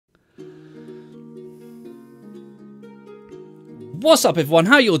What's up everyone,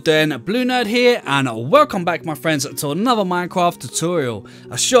 how you all doing? BlueNerd here and welcome back my friends to another Minecraft tutorial.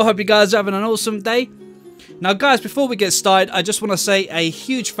 I sure hope you guys are having an awesome day. Now guys, before we get started, I just want to say a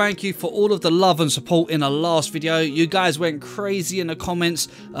huge thank you for all of the love and support in the last video. You guys went crazy in the comments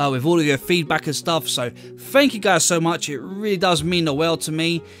with all of your feedback and stuff, so thank you guys so much. It really does mean the world to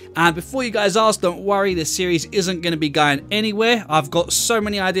me. And before you guys ask, don't worry, this series isn't going to be going anywhere. I've got so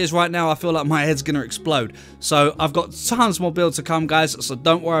many ideas right now, I feel like my head's going to explode. So I've got tons more builds to come guys, so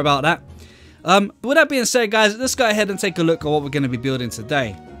don't worry about that. But with that being said guys, let's go ahead and take a look at what we're going to be building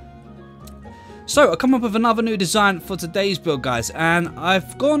today. So I come up with another new design for today's build guys, and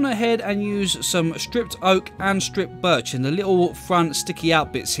I've gone ahead and used some stripped oak and stripped birch in the little front sticky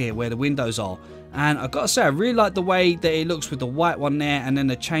out bits here where the windows are. And I've got to say, I really like the way that it looks with the white one there and then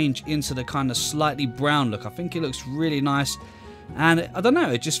the change into the kind of slightly brown look. I think it looks really nice, and I don't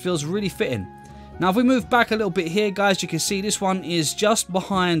know, it just feels really fitting. Now if we move back a little bit here guys, you can see this one is just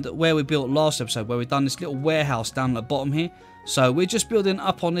behind where we built last episode, where we've done this little warehouse down at the bottom here. So we're just building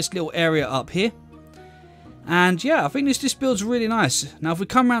up on this little area up here. And yeah, I think this build's really nice. Now if we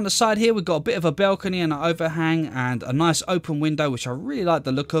come around the side here, we've got a bit of a balcony and an overhang and a nice open window, which I really like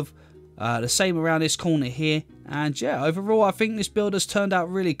the look of. The same around this corner here. And yeah, overall I think this build has turned out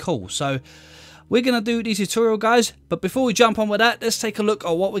really cool. So we're going to do the tutorial guys. But before we jump on with that, let's take a look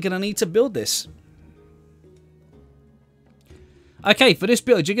at what we're going to need to build this. Okay, for this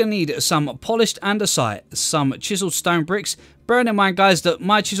build you're going to need some polished andesite, some chiseled stone bricks. Bearing in mind guys that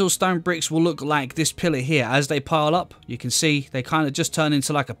my chiseled stone bricks will look like this pillar here. As they pile up, you can see they kind of just turn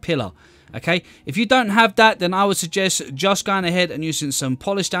into like a pillar. Okay, if you don't have that, then I would suggest just going ahead and using some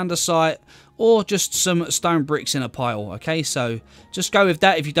polished andesite or just some stone bricks in a pile. Okay, so just go with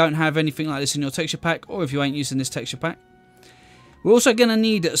that if you don't have anything like this in your texture pack, or if you ain't using this texture pack. We're also going to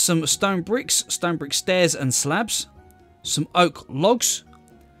need some stone brick stairs and slabs, some oak logs,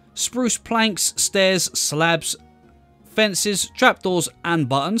 spruce planks, stairs, slabs, fences, trapdoors and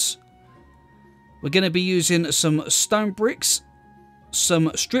buttons. We're going to be using some stone bricks,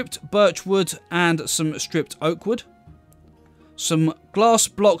 some stripped birch wood and some stripped oak wood, some glass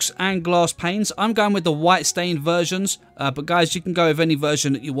blocks and glass panes. I'm going with the white stained versions, but guys, you can go with any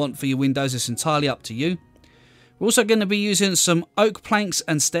version that you want for your windows. It's entirely up to you. We're also going to be using some oak planks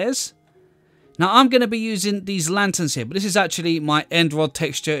and stairs. Now I'm going to be using these lanterns here, but this is actually my end rod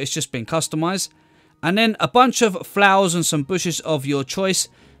texture. It's just been customized. And then a bunch of flowers and some bushes of your choice.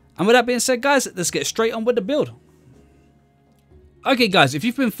 And with that being said guys, let's get straight on with the build. Okay guys, if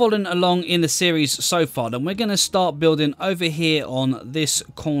you've been following along in the series so far, then we're going to start building over here on this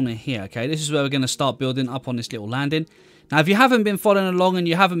corner here. Okay, this is where we're going to start building up on this little landing. Now if you haven't been following along and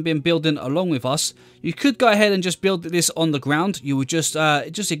you haven't been building along with us, you could go ahead and just build this on the ground. You would just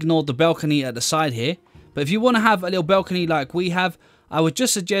ignore the balcony at the side here. But if you want to have a little balcony like we have, I would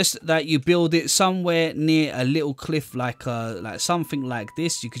just suggest that you build it somewhere near a little cliff, like something like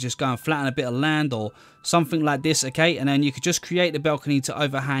this. You could just go and flatten a bit of land or something like this, okay? And then you could just create the balcony to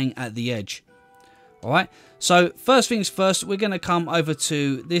overhang at the edge. Alright, so first things first, we're going to come over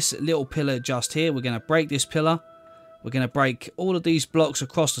to this little pillar just here. We're going to break this pillar. We're going to break all of these blocks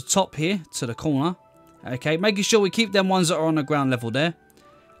across the top here to the corner. Okay, making sure we keep them ones that are on the ground level there.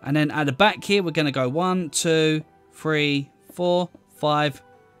 And then at the back here, we're going to go 1, 2, 3, 4, 5,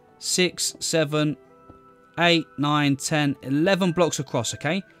 6, 7, 8, 9, 10, 11 blocks across,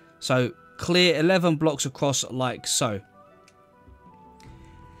 okay? So clear 11 blocks across like so.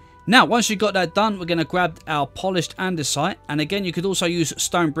 Now, once you've got that done, we're going to grab our polished andesite. And again, you could also use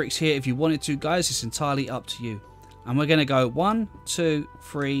stone bricks here if you wanted to, guys. It's entirely up to you. And we're going to go 1, 2,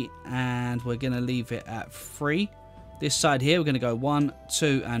 3, and we're going to leave it at 3. This side here, we're going to go 1,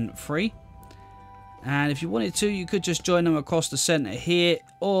 2, and 3. And if you wanted to, you could just join them across the center here,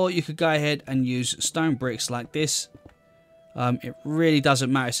 or you could go ahead and use stone bricks like this. It really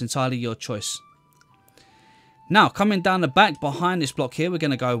doesn't matter, it's entirely your choice. Now, coming down the back behind this block here, we're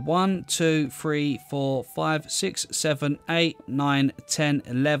going to go 1, 2, 3, 4, 5, 6, 7, 8, 9, 10,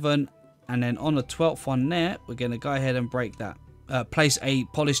 11. And then on the 12th one there, we're going to go ahead and break that. Place a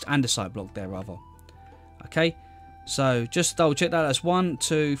polished andesite block there, rather. Okay. So just double check that. That's 1,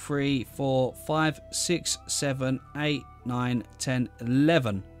 2, 3, 4, 5, 6, 7, 8, 9, 10,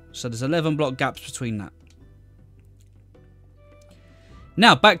 11. So there's 11 block gaps between that.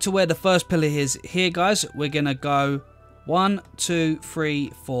 Now back to where the first pillar is here, guys. We're going to go 1, 2,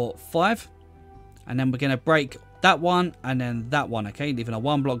 3, 4, 5. And then we're going to break that one and then that one, okay? Leaving a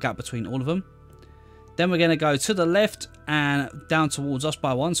 1 block gap between all of them. Then we're going to go to the left and down towards us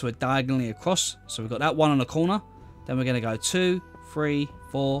by 1. So we're diagonally across. So we've got that one on the corner. Then we're going to go 2, 3,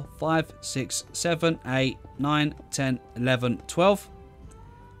 4, 5, 6, 7, 8, 9, 10, 11, 12.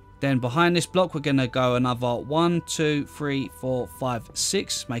 Then behind this block, we're going to go another 1, 2, 3, 4, 5,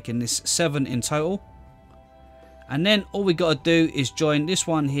 6, making this 7 in total. And then all we got to do is join this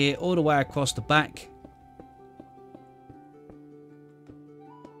one here all the way across the back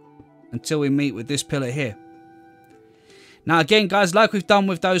until we meet with this pillar here. Now again, guys, like we've done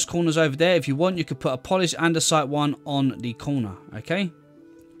with those corners over there, if you want, you could put a polished andesite one on the corner, okay?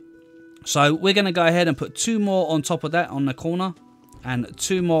 So we're going to go ahead and put 2 more on top of that on the corner and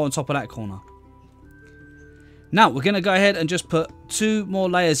 2 more on top of that corner. Now we're going to go ahead and just put 2 more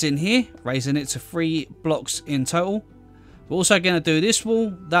layers in here, raising it to 3 blocks in total. We're also going to do this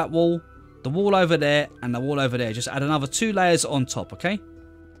wall, that wall, the wall over there, and the wall over there. Just add another 2 layers on top, okay?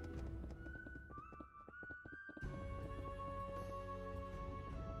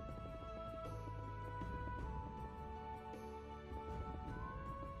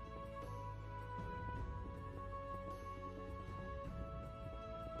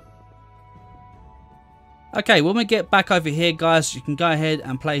 Okay, when we get back over here, guys, you can go ahead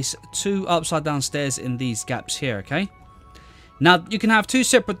and place 2 upside down stairs in these gaps here, okay? Now, you can have 2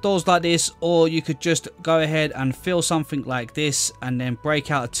 separate doors like this, or you could just go ahead and fill something like this and then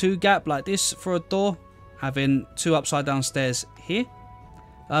break out a 2 gap like this for a door, having 2 upside down stairs here.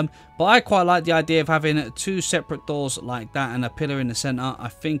 But I quite like the idea of having 2 separate doors like that and a pillar in the center. I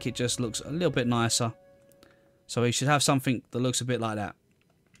think it just looks a little bit nicer. So we should have something that looks a bit like that.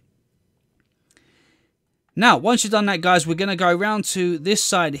 Now, once you've done that, guys, we're going to go around to this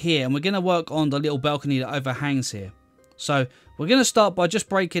side here and we're going to work on the little balcony that overhangs here. So we're going to start by just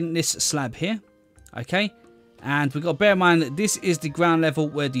breaking this slab here, okay? And we've got to bear in mind that this is the ground level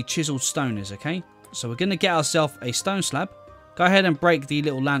where the chiseled stone is, okay? So we're going to get ourselves a stone slab. Go ahead and break the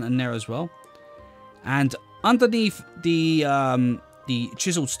little lantern there as well. And underneath the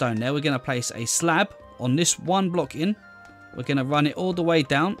chiseled stone there, we're going to place a slab on this 1 block in. We're going to run it all the way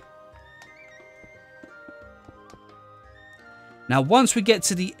down. Now, once we get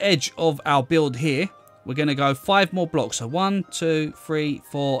to the edge of our build here, we're going to go 5 more blocks. So 1, 2, 3,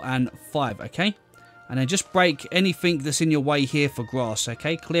 4, and 5, okay? And then just break anything that's in your way here for grass,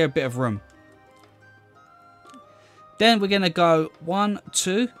 okay? Clear a bit of room. Then we're going to go 1,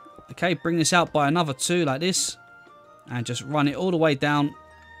 2, okay? Bring this out by another 2 like this. And just run it all the way down,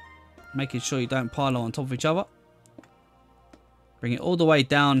 making sure you don't pile on top of each other. Bring it all the way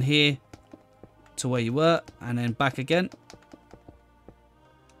down here to where you were, and then back again.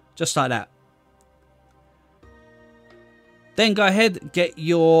 Just like that. Then go ahead, get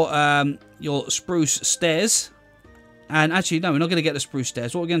your spruce stairs. And actually, no, we're not going to get the spruce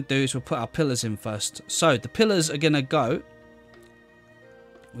stairs. What we're going to do is we'll put our pillars in first. So the pillars are going to go.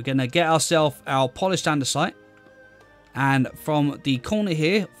 We're going to get ourselves our polished andesite. And from the corner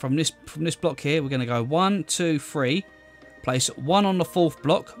here, from this block here, we're going to go 1, 2, 3. Place 1 on the 4th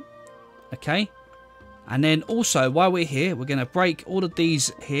block. Okay. And then also, while we're here, we're going to break all of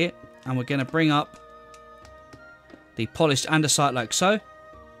these here. And we're going to bring up the polished andesite like so.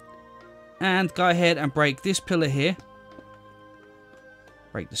 And go ahead and break this pillar here.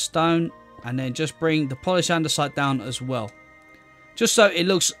 Break the stone. And then just bring the polished andesite down as well. Just so it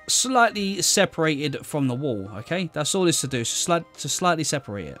looks slightly separated from the wall. Okay, that's all it's to do. To slightly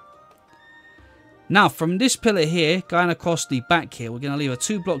separate it. Now, from this pillar here, going across the back here, we're going to leave a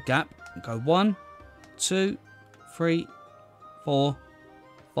 2 block gap. Go 1, 2, 3, 4,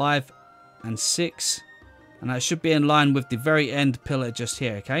 5, and 6. And that should be in line with the very end pillar just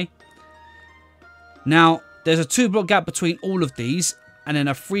here, okay? Now, there's a 2 block gap between all of these, and then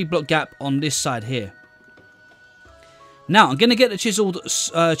a 3 block gap on this side here. Now, I'm going to get the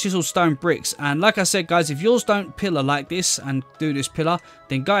chiseled stone bricks. And like I said, guys, if yours don't pillar like this and do this pillar,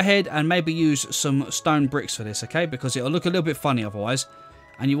 then go ahead and maybe use some stone bricks for this, okay? Because it'll look a little bit funny otherwise.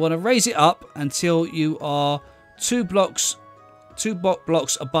 And you want to raise it up until you are 2 blocks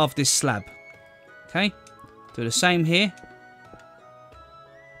above this slab. Okay? Do the same here.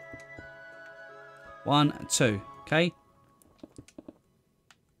 1, 2. Okay?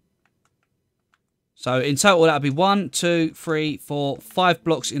 So in total, that would be 1, 2, 3, 4, 5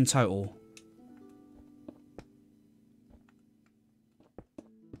 blocks in total.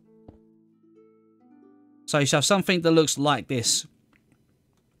 So you should have something that looks like this.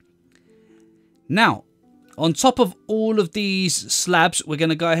 Now, on top of all of these slabs, we're going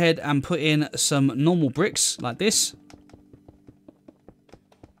to go ahead and put in some normal bricks like this.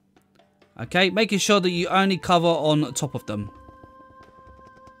 Okay, making sure that you only cover on top of them.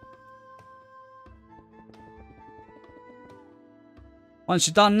 Once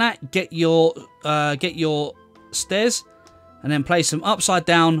you've done that, get your stairs. And then place them upside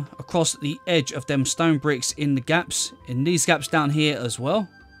down across the edge of them stone bricks in the gaps. In these gaps down here as well.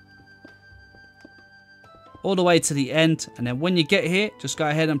 All the way to the end. And then when you get here, just go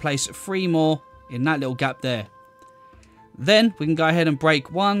ahead and place 3 more in that little gap there. Then we can go ahead and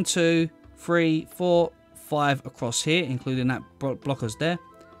break 1, 2, 3, 4, 5 across here, including that blockers there.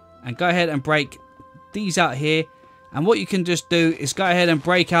 And go ahead and break these out here. And what you can just do is go ahead and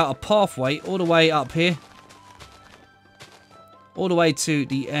break out a pathway all the way up here. All the way to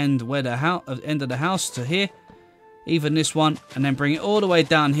the end where the end of the house to here. Even this one. And then bring it all the way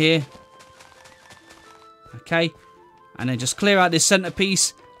down here. Okay. And then just clear out this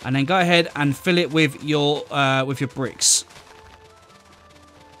centerpiece. And then go ahead and fill it with your bricks.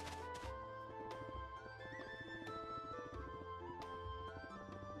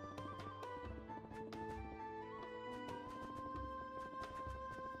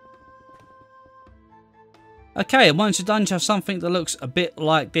 Okay, and once you're done, you have something that looks a bit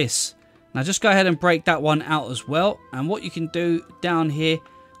like this. Now just go ahead and break that one out as well. And what you can do down here,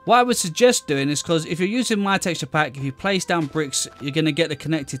 what I would suggest doing is, because if you're using my texture pack, if you place down bricks, you're going to get the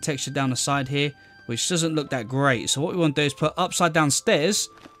connected texture down the side here, which doesn't look that great. So what we want to do is put upside down stairs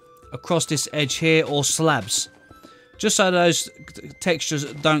across this edge here, or slabs, just so those textures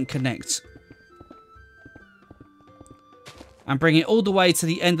don't connect. And bring it all the way to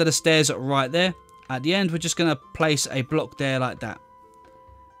the end of the stairs right there. At the end, we're just going to place a block there like that.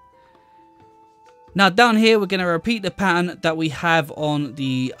 Now down here, we're going to repeat the pattern that we have on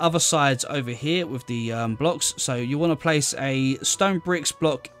the other sides over here with the blocks. So you want to place a stone bricks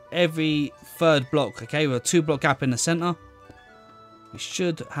block every 3rd block, okay, with a 2-block gap in the center. We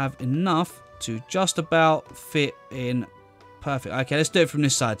should have enough to just about fit in perfect. Okay, let's do it from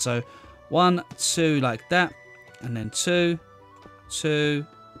this side. So 1, 2 like that, and then 2, 2,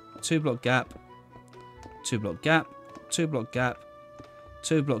 2-block gap. 2-block gap, 2-block gap,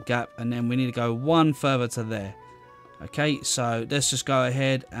 2-block gap, and then we need to go 1 further to there. Okay, so let's just go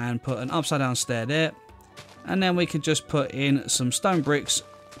ahead and put an upside down stair there, and then we can just put in some stone bricks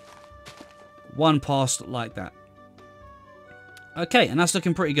 1 past like that. Okay, and that's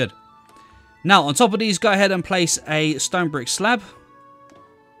looking pretty good. Now on top of these, go ahead and place a stone brick slab.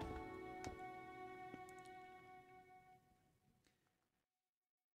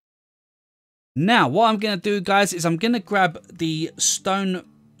 Now, what I'm going to do, guys, is I'm going to grab the stone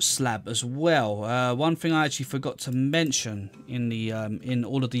slab as well. One thing I actually forgot to mention in the in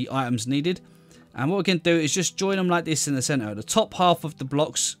all of the items needed. And what we're going to do is just join them like this in the center. The top half of the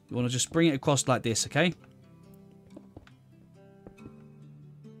blocks, you want to just bring it across like this, okay?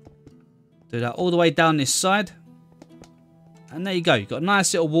 Do that all the way down this side. And there you go. You've got a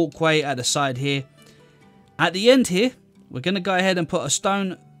nice little walkway at the side here. At the end here, we're going to go ahead and put a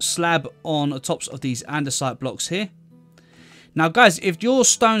stone slab on the tops of these andesite blocks here. Now guys, if your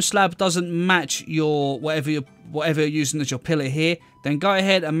stone slab doesn't match your whatever you're using as your pillar here, then go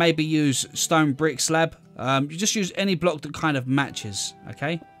ahead and maybe use stone brick slab. You just use any block that kind of matches,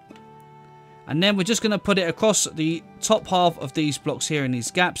 okay? And then we're just going to put it across the top half of these blocks here in these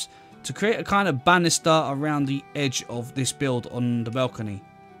gaps to create a kind of banister around the edge of this build on the balcony.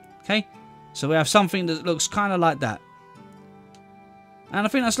 Okay, so we have something that looks kind of like that. And I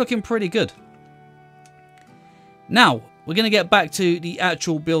think that's looking pretty good. Now, we're going to get back to the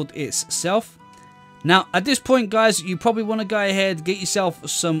actual build itself. Now, at this point, guys, you probably want to go ahead, get yourself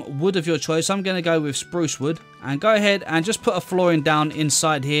some wood of your choice. I'm going to go with spruce wood. And go ahead and just put a flooring down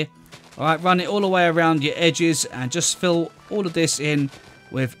inside here. Alright, run it all the way around your edges and just fill all of this in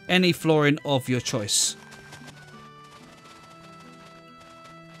with any flooring of your choice.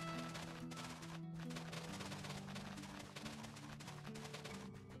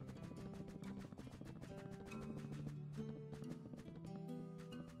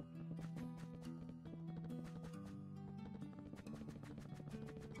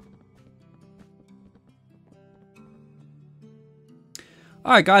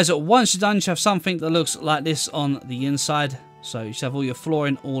 Alright guys, once you're done, you should have something that looks like this on the inside. So you should have all your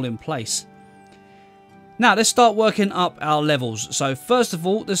flooring all in place. Now let's start working up our levels. So first of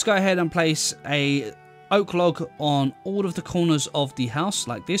all, let's go ahead and place a oak log on all of the corners of the house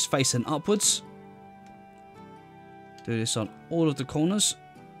like this, facing upwards. Do this on all of the corners.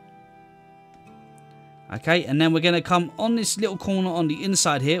 Okay, and then we're going to come on this little corner on the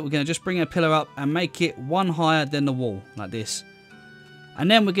inside here. We're going to just bring a pillar up and make it one higher than the wall like this. And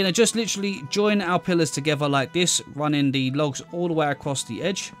then we're going to just literally join our pillars together like this, running the logs all the way across the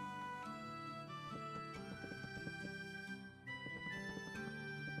edge.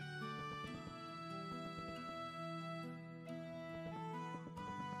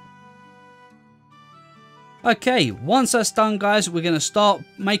 Okay, once that's done, guys, we're going to start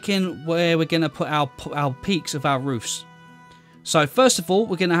making where we're going to put our peaks of our roofs. So first of all,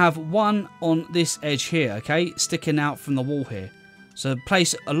 we're going to have one on this edge here, okay, sticking out from the wall here. So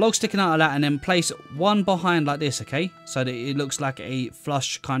place a log sticking out of that and then place one behind like this, okay, so that it looks like a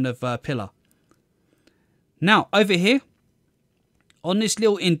flush kind of pillar. Now, over here, on this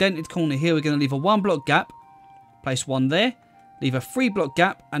little indented corner here, we're going to leave a 1 block gap, place one there, leave a 3 block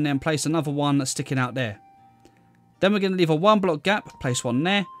gap, and then place another one that's sticking out there. Then we're going to leave a 1 block gap, place one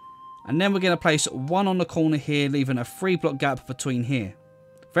there, and then we're going to place one on the corner here, leaving a 3 block gap between here.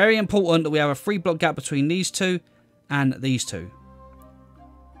 Very important that we have a 3 block gap between these two and these two.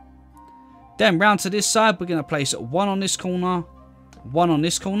 Then round to this side, we're going to place one on this corner, one on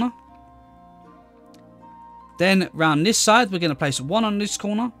this corner. Then round this side, we're going to place one on this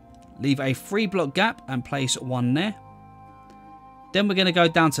corner, leave a 3 block gap and place one there. Then we're going to go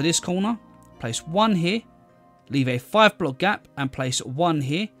down to this corner, place one here, leave a 5 block gap and place one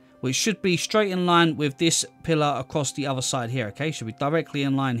here, which should be straight in line with this pillar across the other side here, okay? Should be directly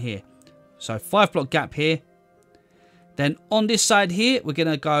in line here. So 5 block gap here. Then on this side here, we're going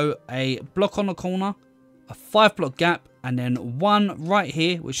to go a block on the corner, a 5 block gap, and then one right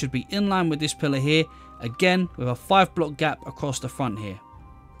here, which should be in line with this pillar here, again with a 5 block gap across the front here.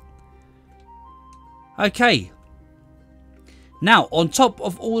 Okay. Now, on top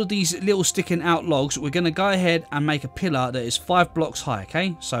of all of these little sticking out logs, we're going to go ahead and make a pillar that is 5 blocks high,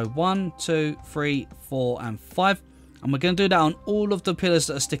 okay? So 1, 2, 3, 4, and 5. And we're going to do that on all of the pillars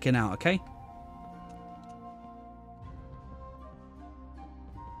that are sticking out, okay?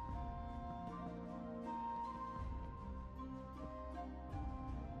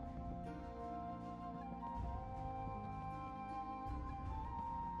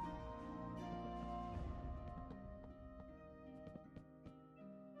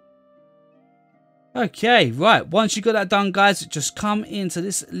 Okay, right, once you got that done, guys, just come into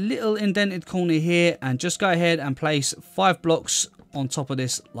this little indented corner here and just go ahead and place 5 blocks on top of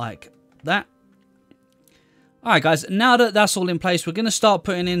this like that. Alright guys, now that that's all in place, we're going to start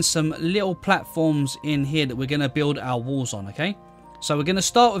putting in some little platforms in here that we're going to build our walls on, okay? So we're going to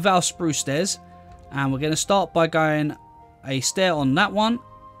start with our spruce stairs, and we're going to start by going a stair on that one,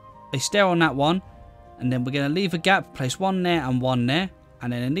 a stair on that one, and then we're going to leave a gap, place one there and one there.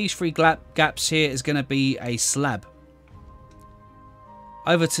 And then in these 3 gaps here is going to be a slab.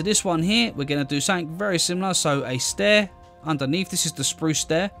 Over to this one here, we're going to do something very similar. So a stair underneath, this is the spruce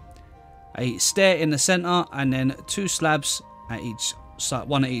stair. A stair in the center, and then 2 slabs at each side,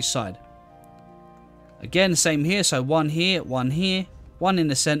 one at each side. Again, same here. So one here, one in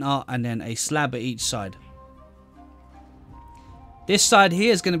the center, and then a slab at each side. This side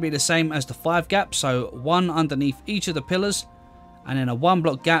here is going to be the same as the 5 gap. So one underneath each of the pillars, and then a 1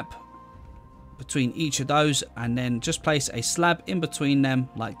 block gap between each of those, and then just place a slab in between them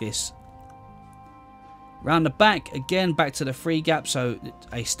like this. Round the back, again back to the 3 gaps, so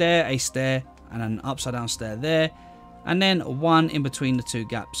a stair, and an upside down stair there, and then one in between the 2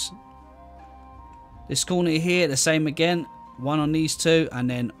 gaps. This corner here, the same again, one on these 2, and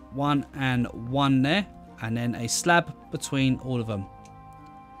then one and one there, and then a slab between all of them.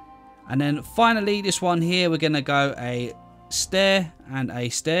 And then finally, this one here, we're going to go a stair and a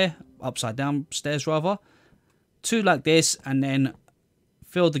stair, upside down stairs rather, 2 like this, and then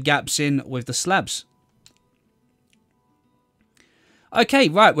fill the gaps in with the slabs. Okay,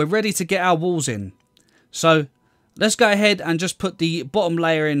 right, we're ready to get our walls in. So let's go ahead and just put the bottom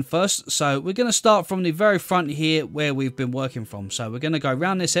layer in first. So we're going to start from the very front here where we've been working from. So we're going to go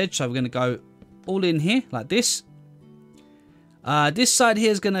around this edge, so we're going to go all in here like this. This side here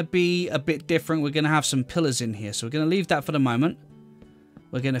is going to be a bit different. We're going to have some pillars in here, so we're going to leave that for the moment.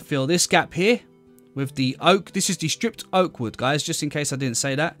 We're going to fill this gap here with the oak. This is the stripped oak wood, guys, just in case I didn't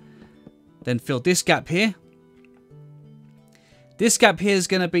say that. Then fill this gap here. This gap here is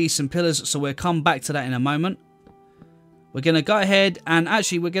going to be some pillars, so we'll come back to that in a moment. We're going to go ahead and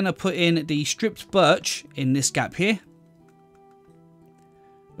actually we're going to put in the stripped birch in this gap here.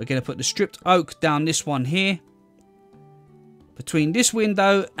 We're going to put the stripped oak down this one here. Between this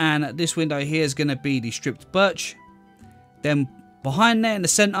window and this window here is going to be the stripped birch. Then behind there in the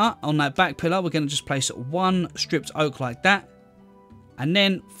center on that back pillar, we're going to just place 1 stripped oak like that. And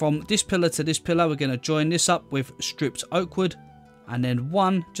then from this pillar to this pillar, we're going to join this up with stripped oak wood. And then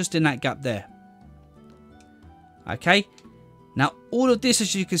 1 just in that gap there. Okay. Now all of this,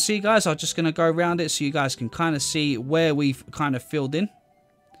 as you can see, guys, I'm just going to go around it so you guys can kind of see where we've kind of filled in.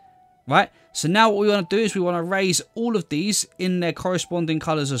 Right, so now what we want to do is we want to raise all of these in their corresponding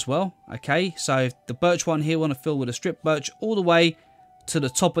colours as well. Okay, so the birch one here, we want to fill with a strip birch all the way to the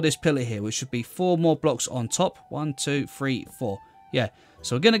top of this pillar here, which should be 4 more blocks on top. 1, 2, 3, 4. Yeah,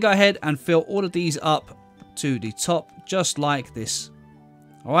 so we're going to go ahead and fill all of these up to the top, just like this.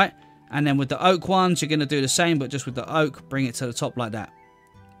 All right, and then with the oak ones, you're going to do the same, but just with the oak, bring it to the top like that.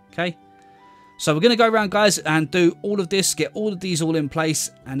 Okay, so we're going to go around, guys, and do all of this, get all of these all in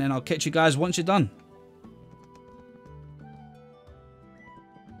place, and then I'll catch you guys once you're done.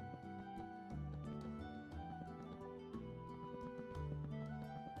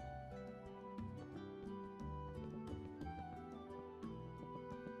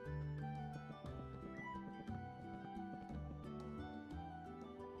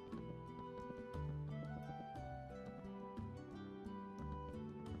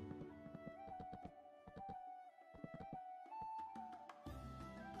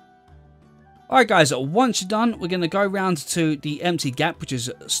 Alright guys, once you're done, we're going to go around to the empty gap, which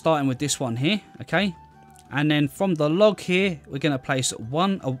is starting with this one here, okay? And then from the log here, we're going to place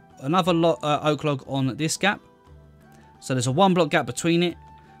another oak log on this gap. So there's a 1 block gap between it,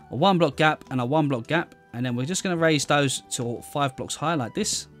 a 1 block gap and a 1 block gap. And then we're just going to raise those to 5 blocks high like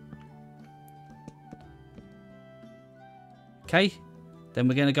this. Okay, then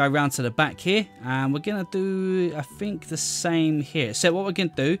we're going to go around to the back here, and we're going to do, I think, the same here. So what we're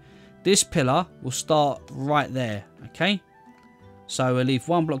going to do, this pillar will start right there, okay? So we'll leave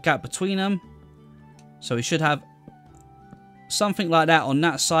 1 block gap between them. So we should have something like that on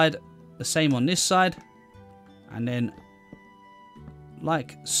that side, the same on this side, and then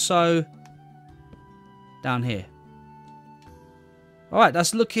like so down here. Alright,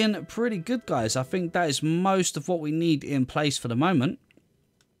 that's looking pretty good, guys. I think that is most of what we need in place for the moment.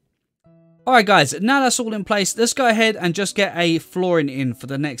 Alright guys, now that's all in place, let's go ahead and just get a flooring in for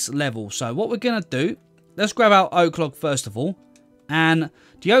the next level. So what we're going to do, let's grab our oak log first of all. And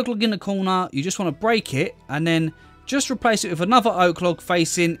the oak log in the corner, you just want to break it and then just replace it with another oak log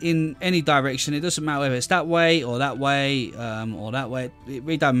facing in any direction. It doesn't matter whether it's that way or that way or that way. It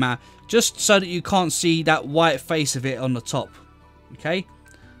really doesn't matter. Just so that you can't see that white face of it on the top. Okay,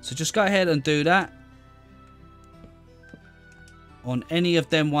 so just go ahead and do that on any of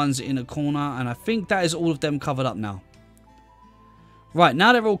them ones in the corner, and I think that is all of them covered up now. Right,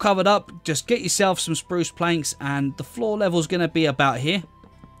 now they're all covered up, just get yourself some spruce planks, and the floor level is going to be about here.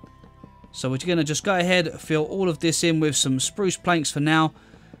 So we're going to just go ahead, fill all of this in with some spruce planks for now.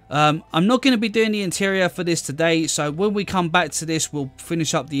 I'm not going to be doing the interior for this today, so when we come back to this, we'll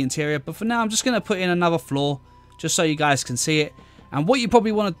finish up the interior. But for now, I'm just going to put in another floor, just so you guys can see it. And what you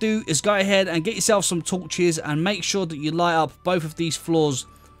probably want to do is go ahead and get yourself some torches and make sure that you light up both of these floors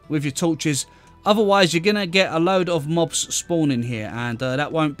with your torches. Otherwise, you're going to get a load of mobs spawning here, and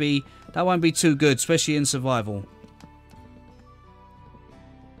that won't be too good, especially in survival.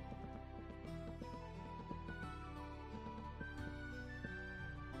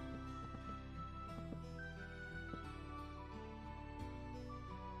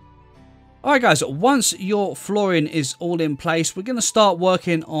 Alright guys, once your flooring is all in place, we're going to start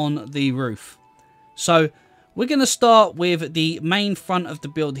working on the roof. So we're going to start with the main front of the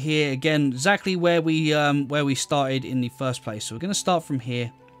build here, again exactly where we started in the first place. So we're going to start from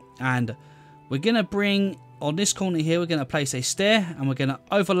here, and we're going to bring on this corner here, we're going to place a stair, and we're going to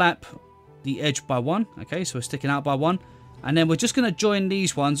overlap the edge by 1. Okay, so we're sticking out by 1, and then we're just going to join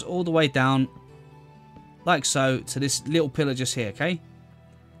these ones all the way down like so to this little pillar just here. Okay,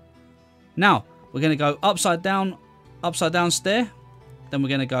 now we're going to go upside down stair, then we're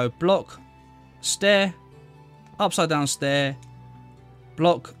going to go block, stair, upside down stair,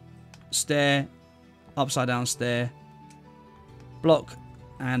 block, stair, upside down stair, block,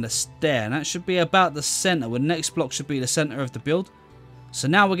 and a stair. And that should be about the center. The next block should be the center of the build. So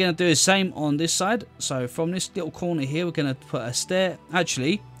now we're going to do the same on this side. So from this little corner here, we're going to put a stair.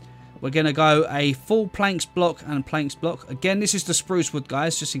 Actually, we're going to go a full planks block and planks block. Again, this is the spruce wood,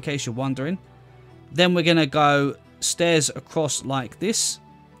 guys, just in case you're wondering. Then we're going to go stairs across like this.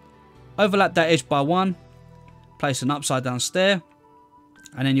 Overlap that edge by 1. Place an upside down stair.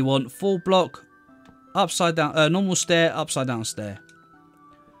 And then you want full block, upside down, normal stair, upside down stair.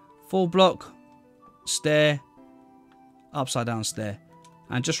 Full block, stair, upside down stair.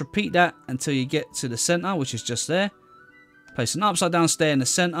 And just repeat that until you get to the center, which is just there. Place an upside down stair in the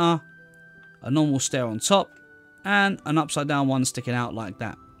center. A normal stair on top, and an upside down one sticking out like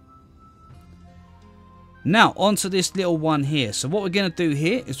that. Now onto this little one here. So what we're going to do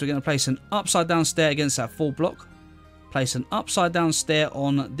here is we're going to place an upside down stair against that full block. Place an upside down stair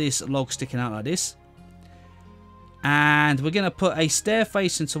on this log sticking out like this. And we're going to put a stair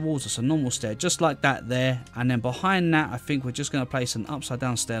facing towards us, a normal stair, just like that there. And then behind that, I think we're just going to place an upside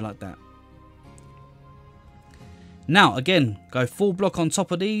down stair like that. Now, again, go full block on top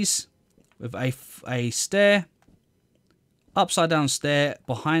of these with a stair, upside down stair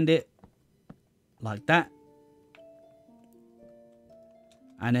behind it, like that.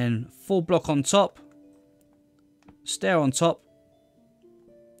 And then full block on top, stair on top,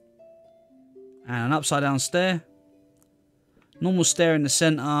 and an upside down stair. Normal stair in the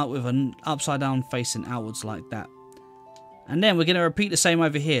center with an upside down facing outwards like that. And then we're going to repeat the same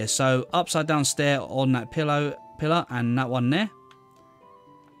over here. So upside down stair on that pillar and that one there.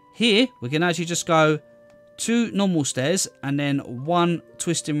 Here we're going to actually just go 2 normal stairs and then 1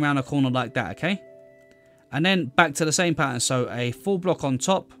 twisting round a corner like that, okay? And then back to the same pattern. So a full block on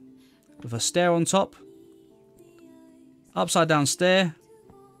top with a stair on top, upside down stair,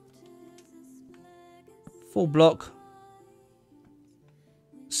 full block,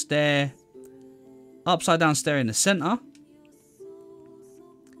 stair, upside down stair in the center,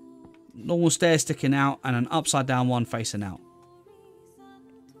 normal stair sticking out, and an upside down one facing out.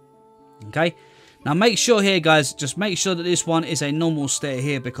 Okay, now make sure here, guys, just make sure that this one is a normal stair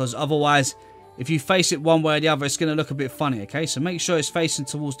here, because otherwise if you face it one way or the other, it's going to look a bit funny. Okay, so make sure it's facing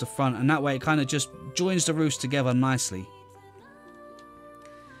towards the front, and that way it kind of just joins the roofs together nicely.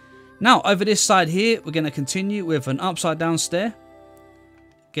 Now over this side here, we're going to continue with an upside down stair.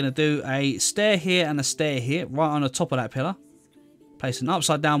 Going to do a stair here and a stair here right on the top of that pillar. Place an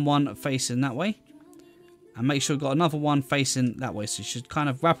upside down one facing that way, and make sure you've got another one facing that way, so you should kind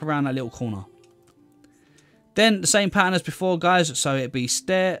of wrap around that little corner. Then the same pattern as before, guys, so it'd be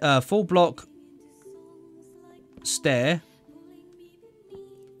stair, full block, stair,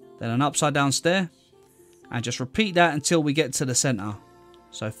 then an upside down stair, and just repeat that until we get to the center.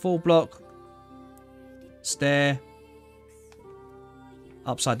 So full block, stair,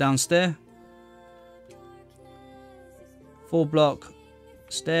 upside down stair, full block,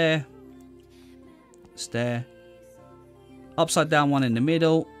 stair, stair, upside down one in the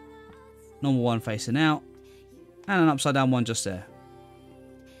middle, normal one facing out, and an upside down one just there.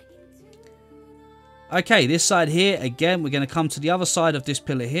 Okay, this side here, again, we're going to come to the other side of this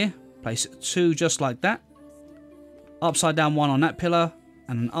pillar here. Place 2 just like that. Upside down one on that pillar,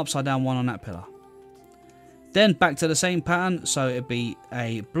 and an upside down one on that pillar. Then back to the same pattern, so it'd be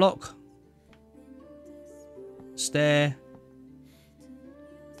a block, stair,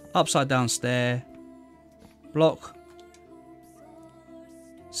 upside down stair, block,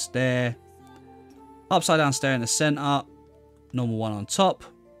 stair, upside down stair in the center, normal one on top,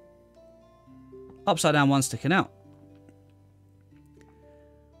 upside down one sticking out.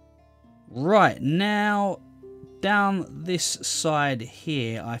 Right, now down this side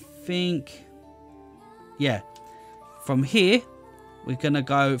here, I think, yeah, from here we're gonna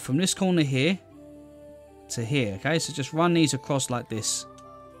go from this corner here to here. Okay, so just run these across like this.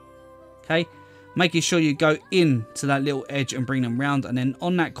 Okay, making sure you go in to that little edge and bring them round, and then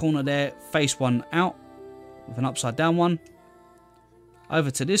on that corner there, face one out with an upside down one. Over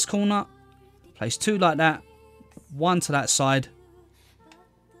to this corner, place 2 like that, 1 to that side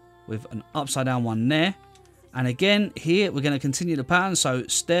with an upside down one there. And again here we're going to continue the pattern, so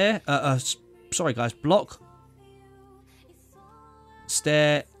stair, sorry guys, block,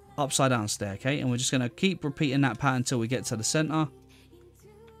 stair, upside down stair. Okay, and we're just going to keep repeating that pattern until we get to the center.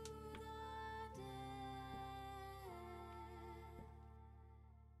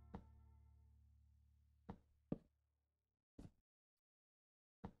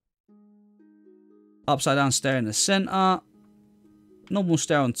 Upside down stair in the center, normal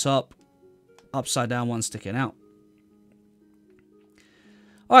stair on top, upside down one sticking out.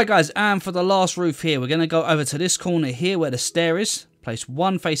 Alright guys, and for the last roof here, we're going to go over to this corner here where the stair is. Place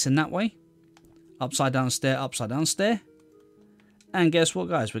 1 facing that way, upside down stair, upside down stair. And guess what,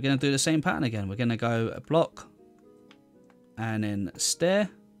 guys, we're going to do the same pattern again. We're going to go a block, and then stair,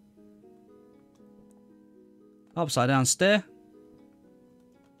 upside down stair,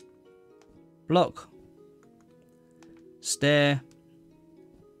 block, stair,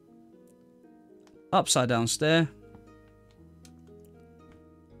 upside down stair,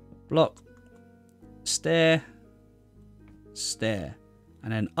 block, stair, stair,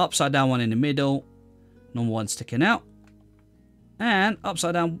 and then upside down one in the middle, normal one sticking out, and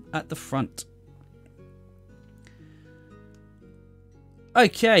upside down at the front.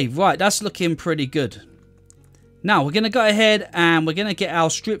 Okay, right, that's looking pretty good. Now we're going to go ahead and we're going to get our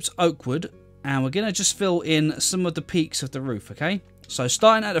stripped oak wood, and we're going to just fill in some of the peaks of the roof. Okay, so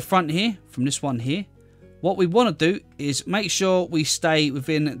starting at the front here, from this one here, what we want to do is make sure we stay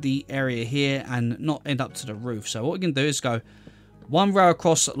within the area here and not end up to the roof. So what we can do is go 1 row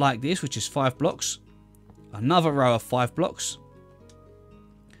across like this, which is 5 blocks, another row of 5 blocks,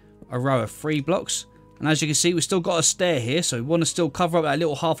 a row of 3 blocks, And as you can see, we've still got a stair here, so we want to still cover up that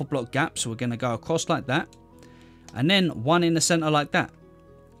little half a block gap. So we're going to go across like that, and then one in the center like that,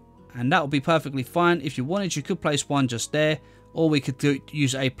 and that will be perfectly fine. If you wanted, you could place one just there, or we could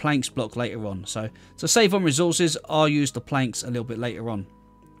use a planks block later on. So to save on resources, I'll use the planks a little bit later on.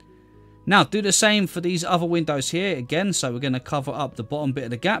 Now do the same for these other windows here again. So we're going to cover up the bottom bit of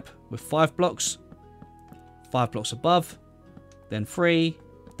the gap with 5 blocks, 5 blocks above, then 3,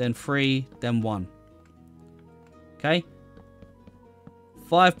 then 3, then 1. Okay,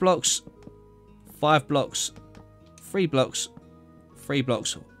 5 blocks, 5 blocks, 3 blocks, 3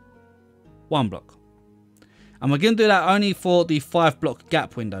 blocks, 1 block. And we're going to do that only for the 5 block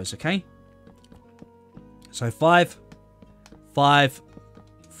gap windows, okay? So 5, 5,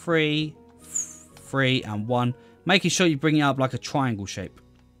 3, 3, and 1. Making sure you bring it up like a triangle shape.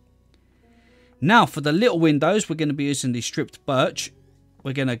 Now for the little windows, we're going to be using the stripped birch.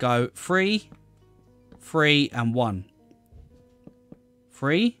 We're going to go 3, 3, and 1.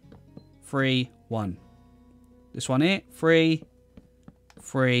 3, 3, 1. This one here, 3,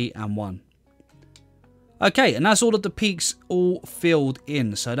 3, and 1. Okay, and that's all of the peaks all filled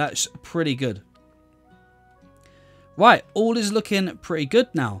in, so that's pretty good. Right, all is looking pretty good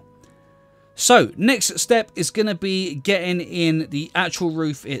now. So, next step is going to be getting in the actual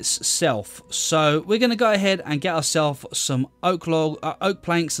roof itself. So, we're going to go ahead and get ourselves some oak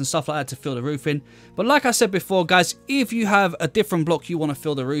planks and stuff like that to fill the roof in. But like I said before, guys, if you have a different block you want to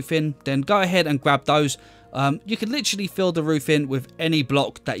fill the roof in, then go ahead and grab those. You can literally fill the roof in with any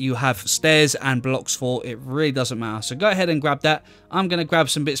block that you have stairs and blocks for. It really doesn't matter. So, go ahead and grab that. I'm going to grab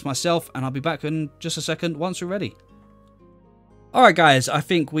some bits myself, and I'll be back in just a second once we're ready. Alright guys, I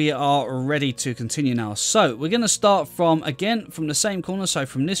think we are ready to continue now. So we're going to start from, again, from the same corner. So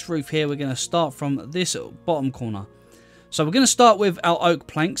from this roof here, we're going to start from this bottom corner. So we're going to start with our oak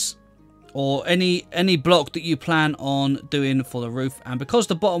planks, or any block that you plan on doing for the roof. And because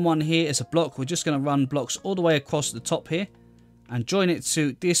the bottom one here is a block, we're just going to run blocks all the way across the top here and join it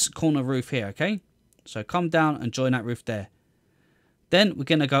to this corner roof here, okay? So come down and join that roof there. Then we're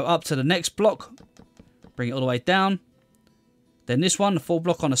going to go up to the next block, bring it all the way down. Then this one, the full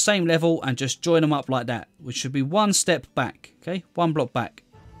block on the same level, and just join them up like that, which should be one step back, okay? One block back.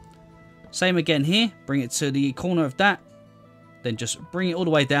 Same again here, bring it to the corner of that, then just bring it all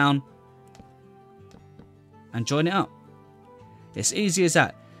the way down and join it up. It's easy as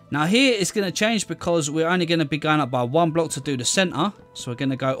that. Now here it's going to change because we're only going to be going up by one block to do the center. So we're going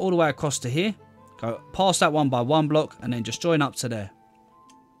to go all the way across to here, go past that one by one block, and then just join up to there.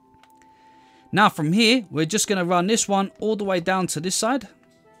 Now from here, we're just going to run this one all the way down to this side.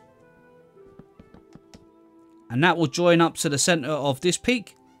 And that will join up to the center of this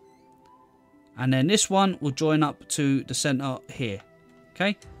peak. And then this one will join up to the center here.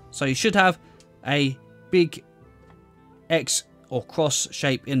 Okay, so you should have a big X or cross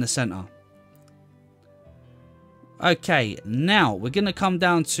shape in the center. Okay, now we're going to come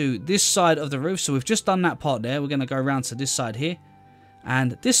down to this side of the roof. So we've just done that part there. We're going to go around to this side here.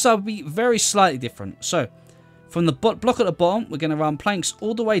 And this side will be very slightly different. So from the block at the bottom, we're going to run planks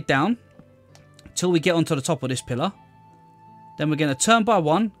all the way down till we get onto the top of this pillar. Then we're going to turn by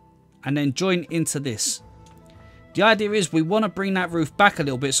one and then join into this. The idea is we want to bring that roof back a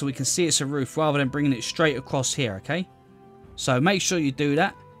little bit so we can see it's a roof rather than bringing it straight across here, okay? So make sure you do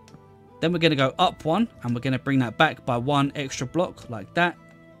that. Then we're going to go up one and we're going to bring that back by one extra block like that.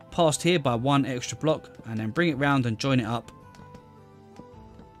 Past here by one extra block and then bring it round and join it up.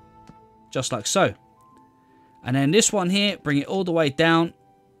 Just like so. And then this one here, bring it all the way down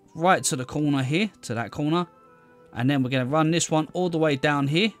right to the corner here, to that corner. And then we're going to run this one all the way down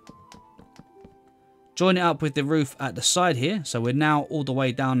here. Join it up with the roof at the side here. So we're now all the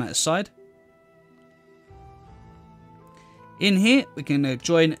way down that side. In here, we're going to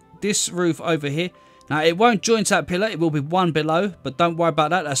join this roof over here. Now, it won't join to that pillar. It will be one below. But don't worry about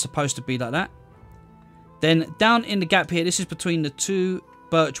that. That's supposed to be like that. Then down in the gap here, this is between the two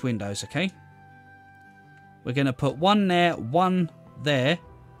birch windows, okay? We're going to put one there, one there,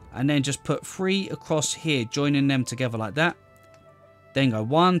 and then just put 3 across here, joining them together like that. Then go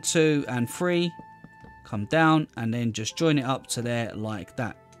 1, 2, and 3, come down, and then just join it up to there like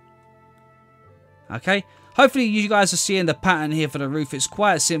that. Okay, hopefully you guys are seeing the pattern here for the roof. It's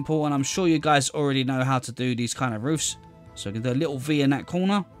quite simple, and I'm sure you guys already know how to do these kind of roofs. So we can do a little V in that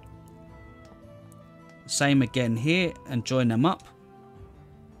corner. Same again here, and join them up.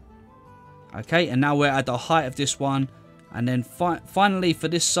 Okay, and now we're at the height of this one. And then finally for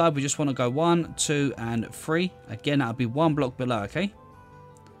this side, we just want to go 1, 2, and 3. Again, that'll be one block below, okay?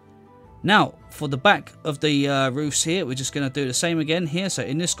 Now, for the back of the roofs here, we're just going to do the same again here. So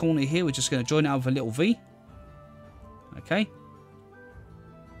in this corner here, we're just going to join it up with a little V. Okay.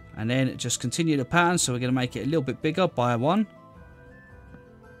 And then just continue the pattern. So we're going to make it a little bit bigger by 1.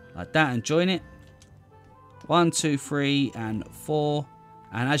 Like that, and join it. 1, 2, 3, and 4.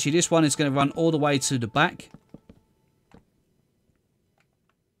 And actually this one is going to run all the way to the back.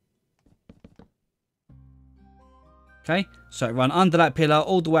 Okay, so run under that pillar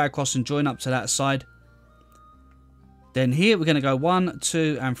all the way across and join up to that side. Then here we're going to go 1,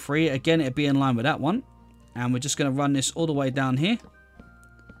 2, and 3. Again, it'll be in line with that one. And we're just going to run this all the way down here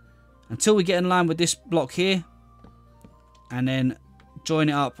until we get in line with this block here. And then join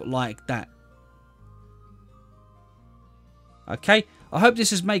it up like that. Okay, I hope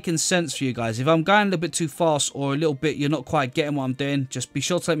this is making sense for you guys. If I'm going a little bit too fast or a little bit you're not quite getting what I'm doing, just be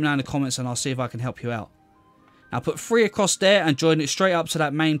sure to let me know in the comments and I'll see if I can help you out. Now put 3 across there and join it straight up to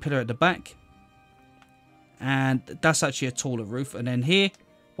that main pillar at the back. And that's actually a taller roof. And then here,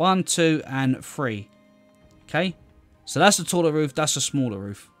 1, 2, and 3. Okay, so that's the taller roof, that's a smaller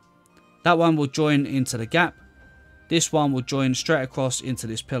roof. That one will join into the gap. This one will join straight across into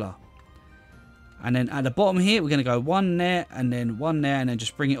this pillar. And then at the bottom here, we're going to go 1 there and then 1 there. And then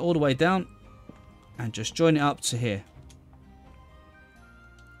just bring it all the way down. And just join it up to here.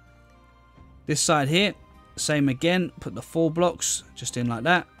 This side here. Same again, put the 4 blocks just in like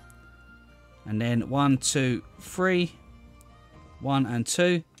that. And then 1, 2, 3. 1 and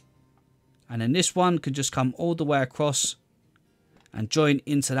 2. And then this one can just come all the way across and join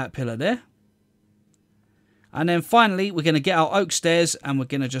into that pillar there. And then finally, we're going to get our oak stairs and we're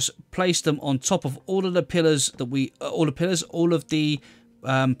going to just place them on top of all of the pillars that all of the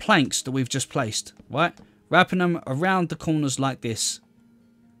planks that we've just placed, right? Wrapping them around the corners like this.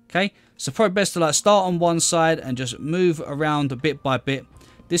 Okay, so probably best to like start on one side and just move around bit by bit.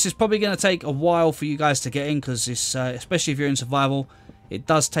 This is probably going to take a while for you guys to get in because it's especially if you're in survival, it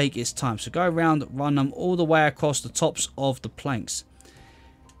does take its time. So go around, run them all the way across the tops of the planks.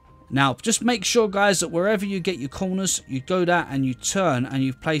 Now, just make sure, guys, that wherever you get your corners, you go that and you turn and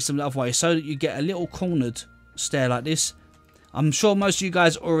you place them the other way so that you get a little cornered stair like this. I'm sure most of you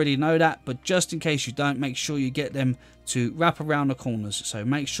guys already know that, but just in case you don't, make sure you get them to wrap around the corners. So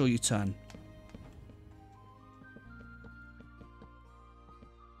make sure you turn.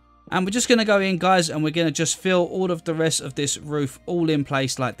 And we're just going to go in, guys, and we're going to just fill all of the rest of this roof all in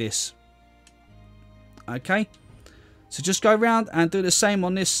place like this. Okay. So just go around and do the same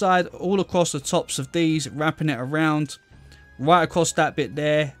on this side, all across the tops of these, wrapping it around, right across that bit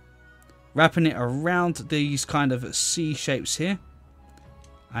there, wrapping it around these kind of C shapes here,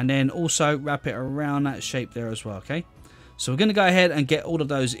 and then also wrap it around that shape there as well, okay? So we're going to go ahead and get all of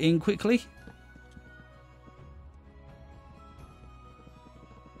those in quickly.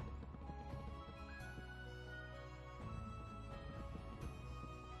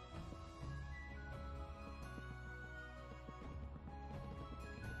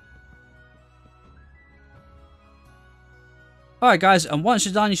 Alright guys, and once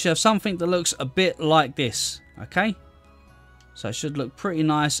you're done, you should have something that looks a bit like this, okay? So it should look pretty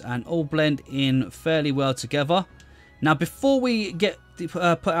nice and all blend in fairly well together. Now before we get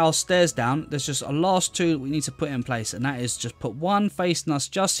put our stairs down, there's just a last 2 that we need to put in place, and that is just put one facing us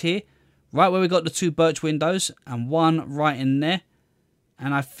just here, right where we got the 2 birch windows, and one right in there.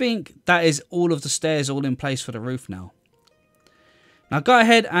 And I think that is all of the stairs all in place for the roof now. Now go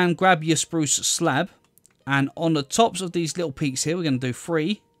ahead and grab your spruce slab. And on the tops of these little peaks here, we're going to do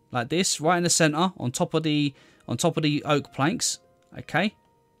 3 like this, right in the center, on top of the oak planks. Okay.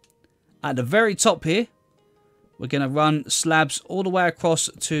 At the very top here, we're going to run slabs all the way across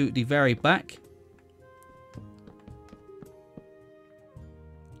to the very back.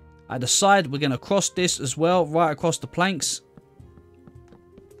 At the side, we're going to cross this as well, right across the planks.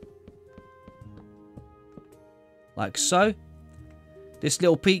 Like so. This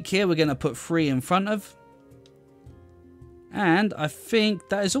little peak here, we're going to put 3 in front of. And I think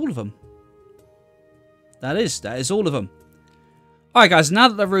that is all of them. That is all of them. Alright guys, now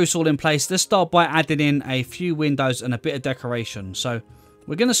that the roof's all in place, let's start by adding in a few windows and a bit of decoration. So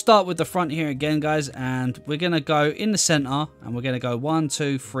we're going to start with the front here again, guys, and we're going to go in the center and we're going to go 1,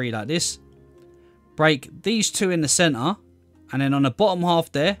 2, 3 like this. Break these 2 in the center, and then on the bottom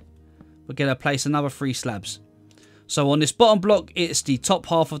half there, we're going to place another 3 slabs. So on this bottom block, it's the top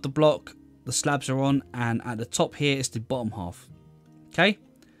half of the block the slabs are on, and at the top here is the bottom half. Okay,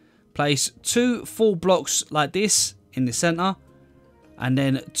 place 2 full blocks like this in the center, and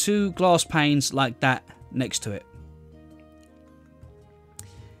then 2 glass panes like that next to it.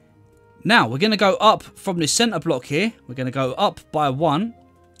 Now we're going to go up from the center block here. We're going to go up by 1,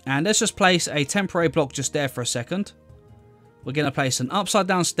 And let's just place a temporary block just there for a second. We're going to place an upside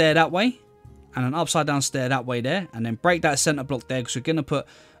down stair that way. And an upside down stair that way there. And then break that center block there, because we're going to put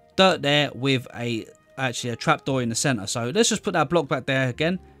dirt there with actually a trapdoor in the center. So let's just put that block back there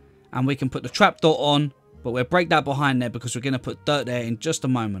again. And we can put the trapdoor on. But we'll break that behind there, because we're going to put dirt there in just a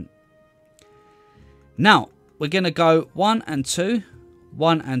moment. Now, we're going to go 1 and 2.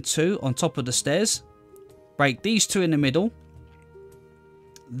 1 and 2 on top of the stairs. Break these two in the middle.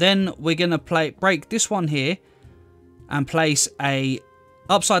 Then we're going to break this one here. And place a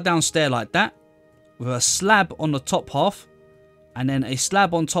upside down stair like that. With a slab on the top half. And then a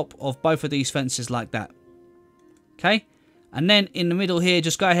slab on top of both of these fences like that. Okay. And then in the middle here,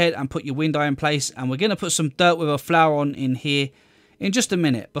 just go ahead and put your window in place. And we're going to put some dirt with a flower on in here in just a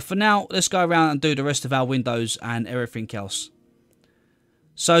minute. But for now, let's go around and do the rest of our windows and everything else.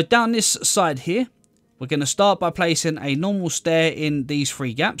 So down this side here, we're going to start by placing a normal stair in these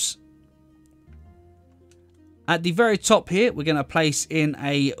 3 gaps. At the very top here, we're going to place in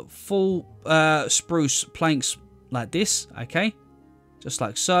a full spruce planks like this. Okay, just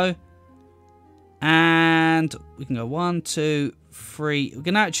like so. And we can go 1, 2, 3. We're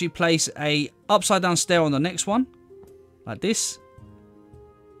going to actually place a upside down stair on the next one. Like this.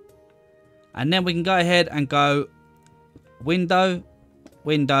 And then we can go ahead and go window,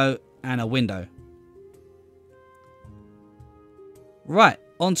 window, and a window. Right,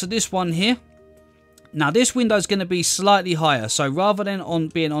 onto this one here. Now this window is going to be slightly higher. So rather than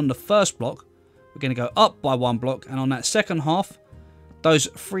being on the first block, we're going to go up by 1 block. And on that second half, those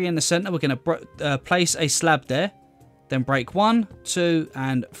 3 in the center, we're going to place a slab there. Then break 1, 2,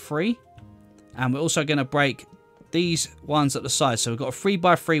 and 3. And we're also going to break these ones at the side. So we've got a 3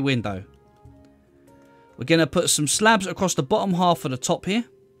 by 3 window. We're going to put some slabs across the bottom half of the top here.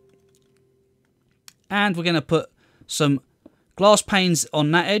 And we're going to put some glass panes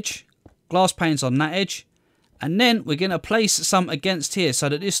on that edge. Glass panes on that edge. And then we're going to place some against here so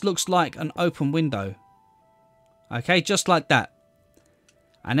that this looks like an open window. Okay, just like that.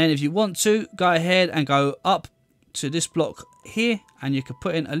 And then if you want to, go ahead and go up to this block here. And you can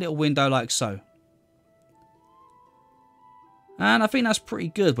put in a little window like so. And I think that's pretty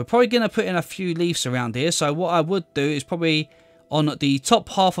good. We're probably going to put in a few leaves around here. So what I would do is probably on the top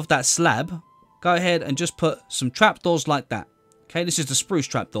half of that slab, go ahead and just put some trapdoors like that. Okay, this is the spruce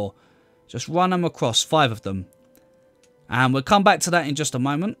trapdoor. Just run them across, 5 of them. And we'll come back to that in just a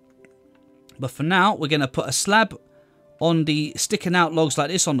moment. But for now, we're going to put a slab on the sticking out logs like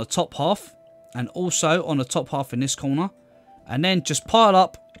this on the top half. And also on the top half in this corner. And then just pile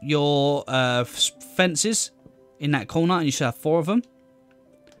up your fences in that corner. And you should have 4 of them.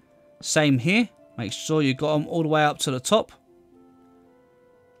 Same here. Make sure you got them all the way up to the top.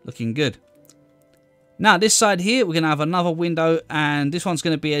 Looking good. Now this side here, we're going to have another window, and this one's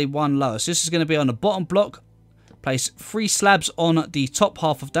going to be a 1 lower. So this is going to be on the bottom block. Place 3 slabs on the top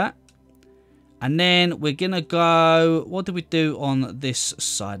half of that. And then we're going to go, what did we do on this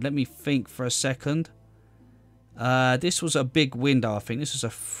side? Let me think for a second. This was a big window, I think. This was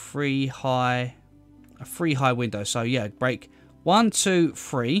a 3 high window. So yeah, break 1, 2,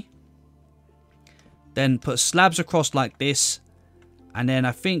 3. Then put slabs across like this. And then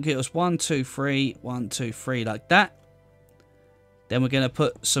I think it was 1, 2, 3, 1, 2, 3 like that. Then we're going to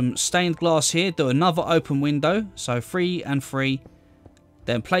put some stained glass here. Do another open window. So 3 and 3.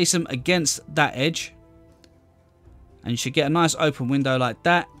 Then place them against that edge. And you should get a nice open window like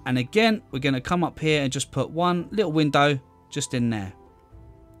that. And again, we're going to come up here and just put 1 little window just in there.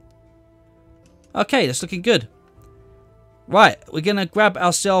 Okay, that's looking good. Right, we're going to grab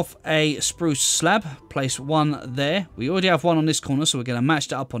ourselves a spruce slab. Place 1 there. We already have 1 on this corner, so we're going to match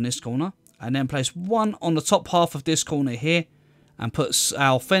that up on this corner. And then place 1 on the top half of this corner here. And put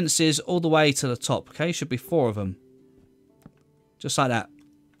our fences all the way to the top. Okay, should be 4 of them. Just like that.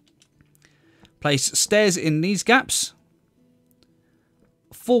 Place stairs in these gaps.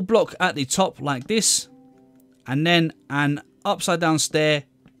 Full block at the top like this. And then an upside down stair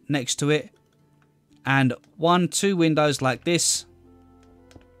next to it. And 1, 2 windows like this.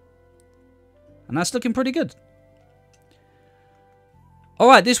 And that's looking pretty good.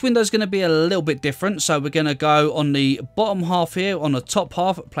 Alright, this window is going to be a little bit different. So we're going to go on the bottom half here. On the top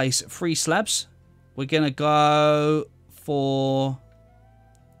half, place 3 slabs. We're going to go for...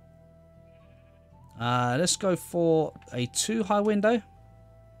 let's go for a 2 high window.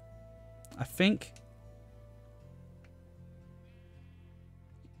 I think.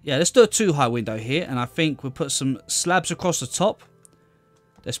 Yeah, let's do a 2 high window here. And I think we'll put some slabs across the top.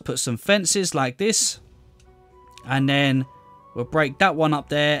 Let's put some fences like this. And then we'll break that one up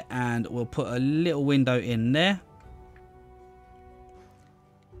there. And we'll put a little window in there.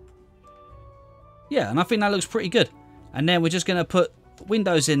 Yeah, and I think that looks pretty good. And then we're just going to put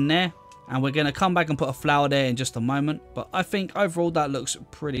windows in there. And we're going to come back and put a flower there in just a moment. But I think overall that looks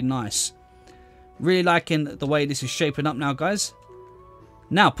pretty nice. Really liking the way this is shaping up now, guys.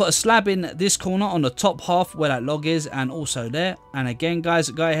 Now, put a slab in this corner on the top half where that log is, and also there. And again, guys,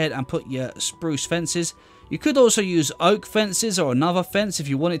 go ahead and put your spruce fences. You could also use oak fences or another fence if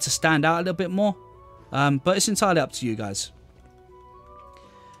you want it to stand out a little bit more. But it's entirely up to you guys.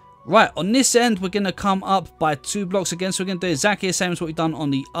 Right, on this end, we're going to come up by 2 blocks again. So we're going to do exactly the same as what we've done on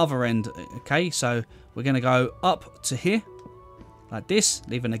the other end. Okay, so we're going to go up to here, like this,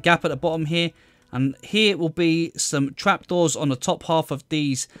 leaving a gap at the bottom here. And here will be some trapdoors on the top half of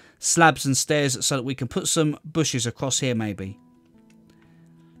these slabs and stairs so that we can put some bushes across here maybe.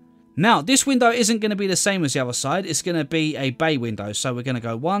 Now, this window isn't going to be the same as the other side. It's going to be a bay window. So we're going to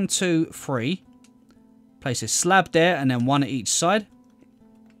go 1, 2, 3. Place a slab there and then 1 at each side.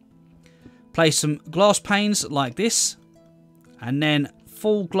 Place some glass panes like this. And then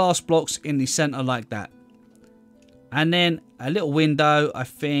full glass blocks in the center like that. And then a little window, I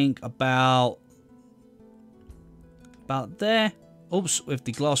think about there. Oops, with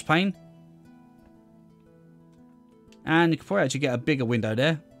the glass pane. And you can probably actually get a bigger window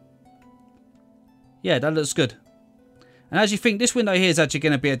there. Yeah, that looks good. And as you think, this window here is actually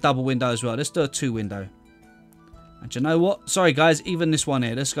going to be a double window as well. Let's do a 2 window. And you know what? Sorry guys, even this one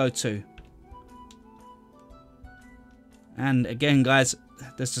here. Let's go 2. And again guys,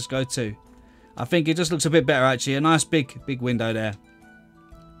 let's just go 2. I think it just looks a bit better actually. A nice big window there.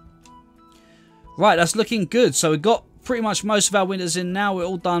 Right, that's looking good. So we've got pretty much most of our windows in now. We're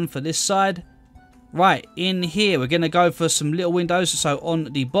all done for this side. Right, in here we're going to go for some little windows. So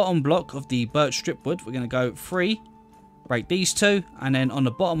on the bottom block of the birch strip wood, we're going to go 3. Break these 2. And then on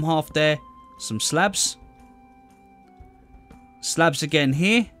the bottom half there, some slabs. Slabs again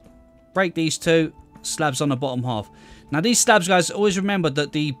here. Break these 2. Slabs on the bottom half. Now these slabs, guys, always remember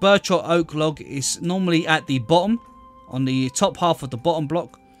that the birch or oak log is normally at the bottom, on the top half of the bottom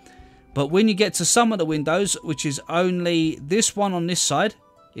block. But when you get to some of the windows, which is only this one on this side,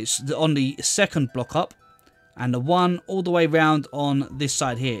 it's on the second block up. And the one all the way round on this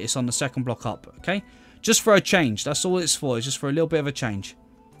side here, it's on the second block up, okay? Just for a change, that's all it's for, it's just for a little bit of a change.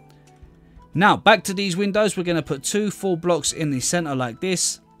 Now, back to these windows, we're going to put 2 full blocks in the center like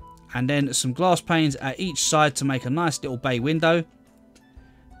this. And then some glass panes at each side to make a nice little bay window.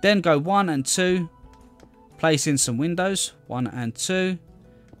 Then go 1 and 2. Place in some windows. 1 and 2.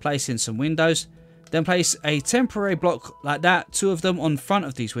 Place in some windows. Then place a temporary block like that. 2 of them on front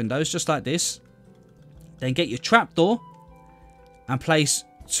of these windows, just like this. Then get your trapdoor. And place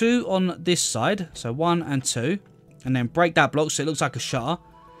 2 on this side. So 1 and 2. And then break that block so it looks like a shutter.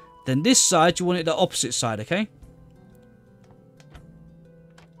 Then this side, you want it the opposite side, okay?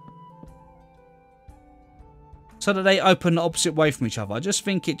 So that they open the opposite way from each other. I just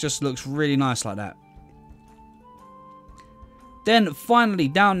think it just looks really nice like that. Then finally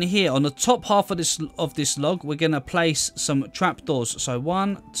down here on the top half of this log, we're going to place some trapdoors. So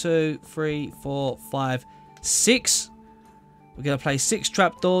 1, 2, 3, 4, 5, 6. We're going to place 6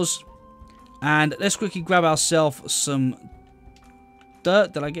 trapdoors. And let's quickly grab ourselves some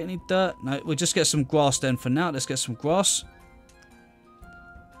dirt. Did I get any dirt? No, we'll just get some grass then for now. Let's get some grass.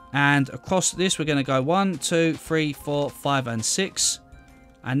 And across this, we're going to go 1, 2, 3, 4, 5, and 6.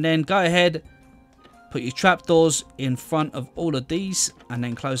 And then go ahead, put your trapdoors in front of all of these, and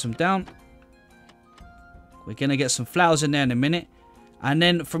then close them down. We're going to get some flowers in there in a minute. And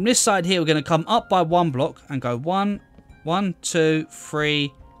then from this side here, we're going to come up by 1 block and go 1, 2,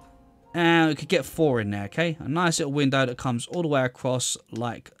 3, and we could get 4 in there, okay? A nice little window that comes all the way across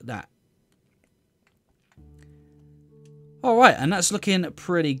like that. Alright, and that's looking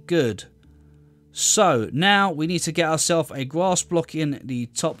pretty good. So, now we need to get ourselves a grass block in the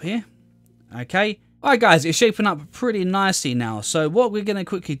top here. Okay. Alright guys, it's shaping up pretty nicely now. So, what we're going to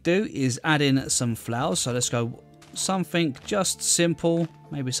quickly do is add in some flowers. So, let's go something just simple.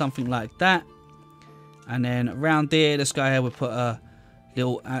 Maybe something like that. And then around there, let's go ahead, we'll put a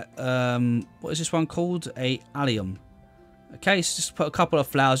little, what is this one called? A allium. Okay, so just put a couple of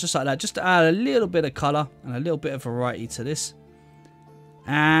flowers just like that, just to add a little bit of colour and a little bit of variety to this.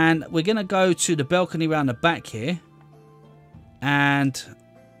 And we're going to go to the balcony around the back here. And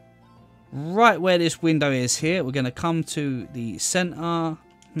right where this window is here, we're going to come to the centre.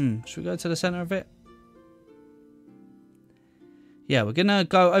 Should we go to the centre of it? Yeah, we're going to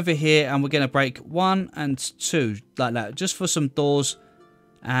go over here and we're going to break 1 and 2 like that, just for some doors.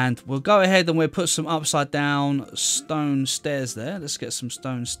 And we'll go ahead and we'll put some upside down stone stairs there. Let's get some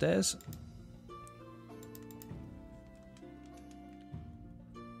stone stairs.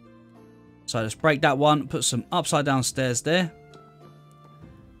 So let's break that one, put some upside down stairs there.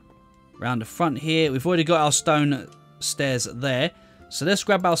 Around the front here, we've already got our stone stairs there. So let's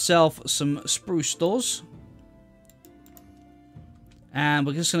grab ourselves some spruce doors. And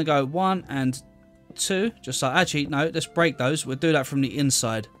we're just going to go 1 and 2. Just like, actually, no, let's break those. We'll do that from the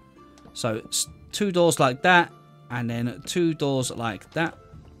inside. So 2 doors like that. And then 2 doors like that.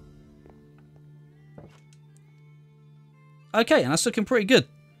 Okay, and that's looking pretty good.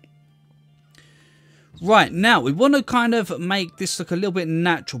 Right, now we want to kind of make this look a little bit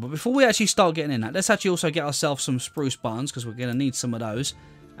natural. But before we actually start getting in that, let's actually also get ourselves some spruce buttons, because we're going to need some of those.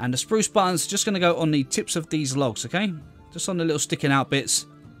 And the spruce buttons are just going to go on the tips of these logs, okay? Just on the little sticking out bits.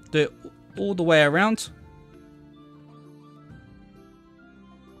 Do it all the way around.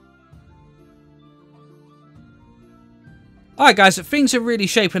 Alright guys, things are really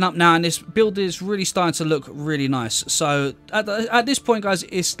shaping up now, and this build is really starting to look really nice. So at this point guys,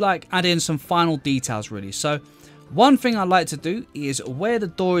 it's like adding some final details really. So one thing I like to do is where the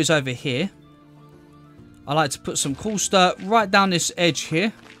door is over here, I like to put some cool stuff right down this edge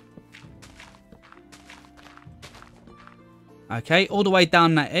here. Okay, all the way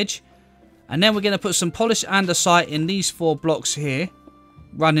down that edge. And then we're going to put some polish andesite in these 4 blocks here,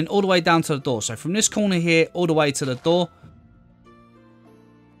 running all the way down to the door. So from this corner here all the way to the door.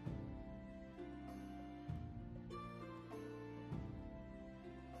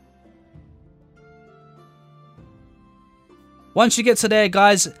 Once you get to there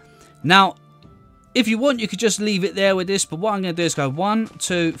guys, now if you want you could just leave it there with this, but what I'm going to do is go 1,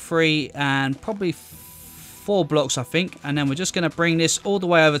 2, 3 and probably 4 blocks I think, and then we're just going to bring this all the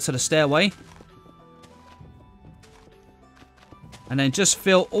way over to the stairway. And then just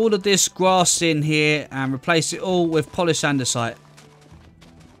fill all of this grass in here and replace it all with polished andesite.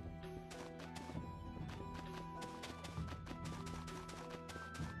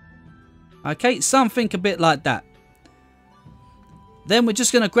 Okay, something a bit like that. Then we're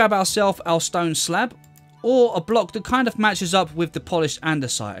just going to grab ourselves our stone slab, or a block that kind of matches up with the polished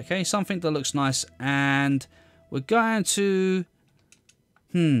andesite, okay? Something that looks nice. And we're going to...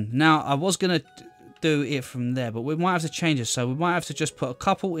 now, I was going to do it from there, but we might have to change it. So we might have to just put a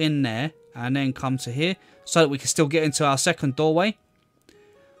couple in there and then come to here so that we can still get into our second doorway.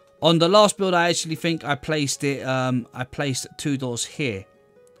 On the last build, I actually think I placed it... I placed 2 doors here.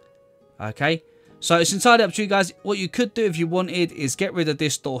 Okay? So it's entirely up to you guys. What you could do if you wanted is get rid of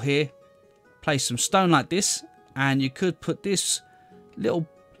this door here. Place some stone like this. And you could put this little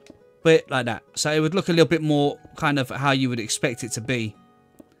bit like that. So it would look a little bit more kind of how you would expect it to be.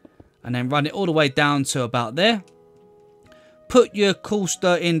 And then run it all the way down to about there. Put your cool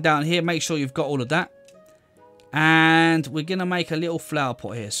stir in down here. Make sure you've got all of that. And we're going to make a little flower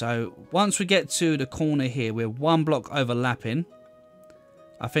pot here. So once we get to the corner here, we're 1 block overlapping.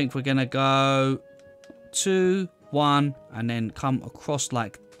 I think we're going to go 2, 1, and then come across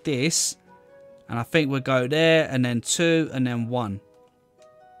like this. And I think we'll go there, and then 2, and then 1.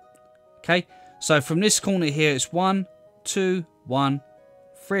 Okay, so from this corner here, it's 1, 2, 1,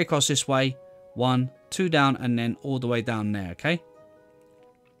 3 across this way, 1, 2 down, and then all the way down there, okay?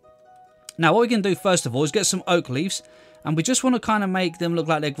 Now, what we can do first of all is get some oak leaves. And we just want to kind of make them look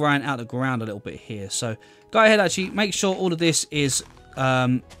like they're growing out of the ground a little bit here. So go ahead, actually, make sure all of this is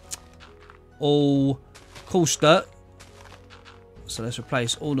all cool dirt. So let's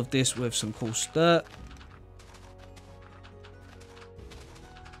replace all of this with some cool dirt.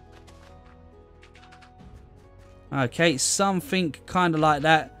 Okay, something kind of like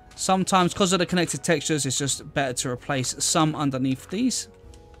that. Sometimes, because of the connected textures, it's just better to replace some underneath these.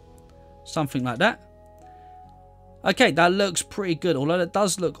 Something like that. Okay, that looks pretty good, although it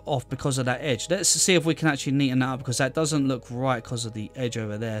does look off because of that edge. Let's see if we can actually neaten that up, because that doesn't look right because of the edge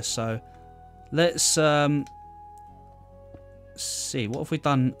over there. So let's see, what have we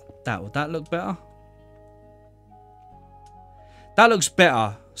done that? Would that look better? That looks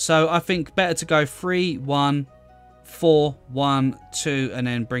better. So I think better to go 3, 1, 4, 1, 2, and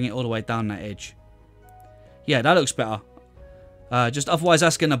then bring it all the way down that edge. Yeah, that looks better. Just otherwise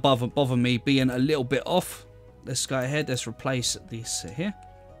that's going to bother me being a little bit off. Let's go ahead, let's replace this here.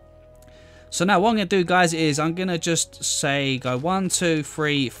 So now what I'm going to do, guys, is I'm going to just say go 1, 2,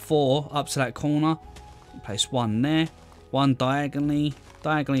 3, 4 up to that corner. Place 1 there, 1 diagonally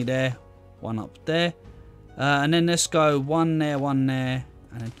there, 1 up there. And then let's go 1 there, 1 there.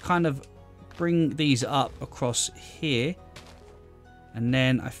 And then kind of bring these up across here. And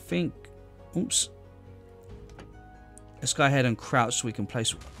then I think, oops. Let's go ahead and crouch so we can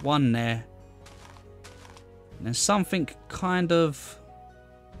place 1 there. And then something kind of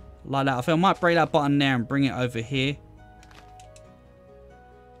like that. I think I might break that button there and bring it over here.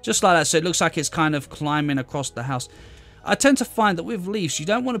 Just like that, so it looks like it's kind of climbing across the house. I tend to find that with leaves, you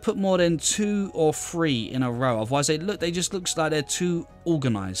don't want to put more than 2 or 3 in a row. Otherwise, they just looks like they're too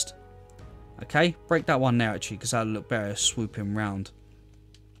organised. Okay, break that one there actually, because that'll look better swooping round.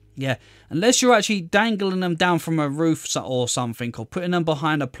 Yeah, unless you're actually dangling them down from a roof or something, or putting them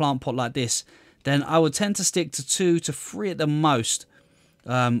behind a plant pot like this, then I would tend to stick to 2 to 3 at the most,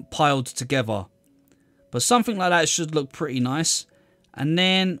 piled together. But something like that should look pretty nice. And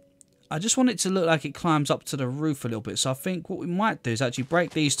then I just want it to look like it climbs up to the roof a little bit. So I think what we might do is actually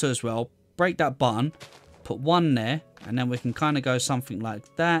break these 2 as well. Break that button, put 1 there, and then we can kind of go something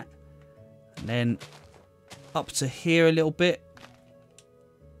like that. And then up to here a little bit.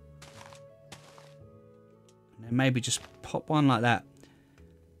 And then maybe just pop 1 like that.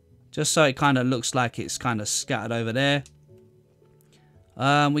 Just so it kind of looks like it's kind of scattered over there.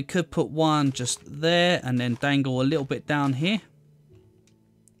 We could put 1 just there and then dangle a little bit down here.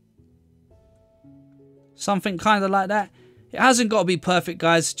 Something kind of like that. It hasn't got to be perfect,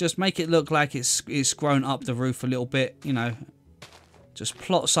 guys. Just make it look like it's grown up the roof a little bit, you know. Just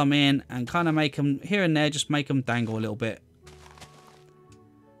plot some in and kind of make them here and there, just make them dangle a little bit.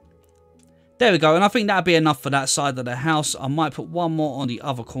 There we go, and I think that'll be enough for that side of the house. I might put 1 more on the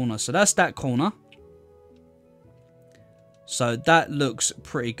other corner. So that's that corner. So that looks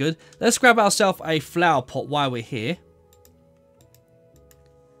pretty good. Let's grab ourselves a flower pot while we're here.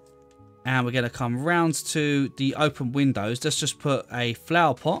 And we're going to come round to the open windows. Let's just put a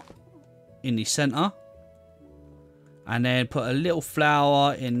flower pot in the centre. And then put a little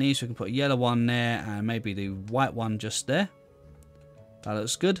flower in these. So we can put a yellow one there and maybe the white one just there. That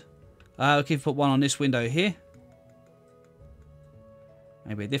looks good. We can put 1 on this window here.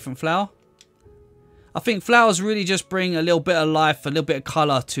 Maybe a different flower. I think flowers really just bring a little bit of life, a little bit of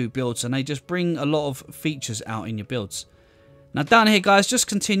colour to builds. And they just bring a lot of features out in your builds. Now down here, guys, just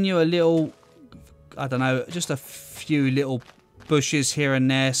continue a little, I don't know, just a few little bushes here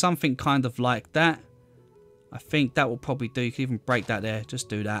and there. Something kind of like that. I think that will probably do. You can even break that there. Just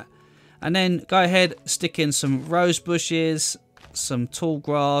do that. And then go ahead, stick in some rose bushes, some tall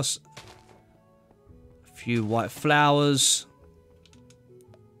grass, a few white flowers.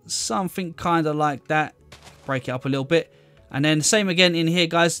 Something kind of like that. Break it up a little bit. And then same again in here,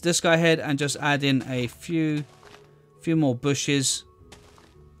 guys. Just go ahead and just add in a few more bushes.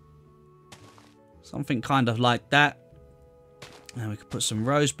 Something kind of like that. And we can put some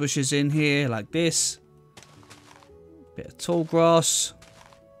rose bushes in here like this. Bit of tall grass.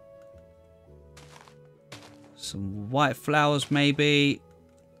 Some white flowers maybe.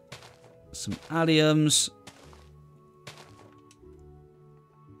 Some alliums.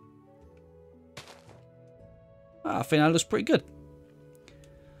 I think that looks pretty good.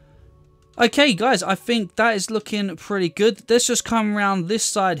 Okay, guys, I think that is looking pretty good. Let's just come around this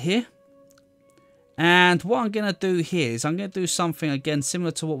side here. And what I'm going to do here is I'm going to do something, again,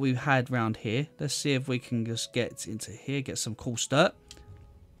 similar to what we've had around here. Let's see if we can just get into here, get some cool dirt.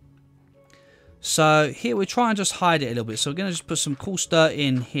 So here we try and just hide it a little bit. So we're going to just put some cool dirt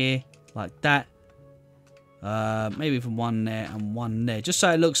in here like that. Maybe even 1 there and 1 there. Just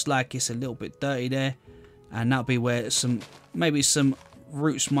so it looks like it's a little bit dirty there. And that'll be where maybe some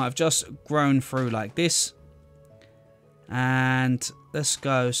roots might have just grown through like this. And let's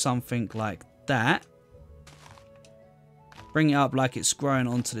go something like that. Bring it up like it's growing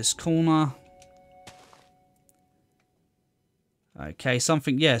onto this corner. Okay,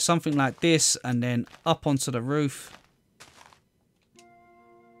 something like this, and then up onto the roof.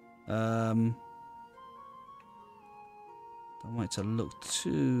 Don't want it to look too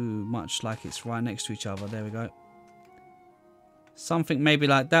much like it's right next to each other. There we go. Something maybe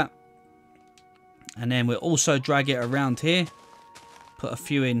like that. And then we'll also drag it around here. Put a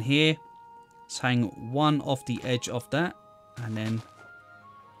few in here. Let's hang 1 off the edge of that. And then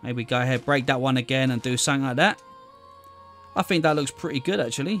maybe go ahead, break that one again and do something like that. I think that looks pretty good,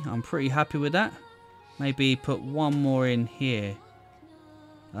 actually. I'm pretty happy with that. Maybe put 1 more in here.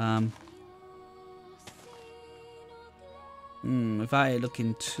 Without it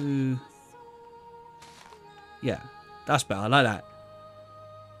looking too... Yeah, that's better. I like that.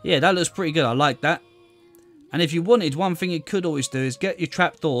 Yeah, that looks pretty good. I like that. And if you wanted, one thing you could always do is get your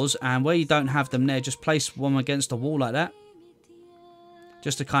trapdoors, and where you don't have them there, just place one against the wall like that.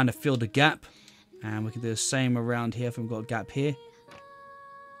 Just to kind of fill the gap. And we can do the same around here if we've got a gap here.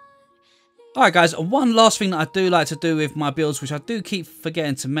 Alright guys, one last thing that I do like to do with my builds, which I do keep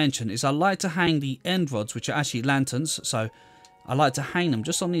forgetting to mention, is I like to hang the end rods, which are actually lanterns. So I like to hang them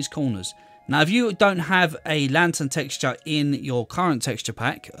just on these corners. Now, if you don't have a lantern texture in your current texture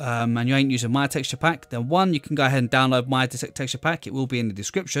pack, and you ain't using my texture pack, then one, you can go ahead and download my texture pack. It will be in the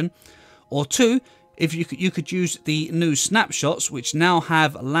description. Or two, if you could use the new snapshots, which now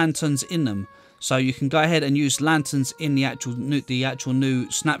have lanterns in them. So you can go ahead and use lanterns in the actual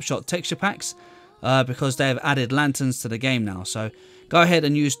new snapshot texture packs, because they have added lanterns to the game now. So go ahead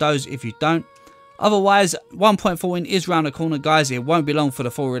and use those if you don't. Otherwise, 1.4 in is round the corner, guys. It won't be long for the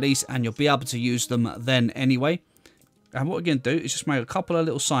full release, and you'll be able to use them then anyway. And what we're going to do is just make a couple of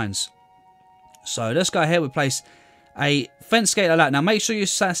little signs. So let's go ahead and place a fence gate like that. Now, make sure you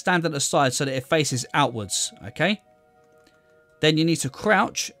stand at the side so that it faces outwards, okay? Then you need to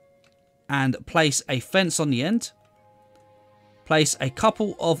crouch and place a fence on the end. Place a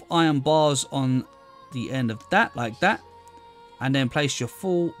couple of iron bars on the end of that, like that. And then place your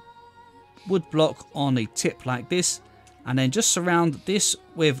full wood block on a tip like this, and then just surround this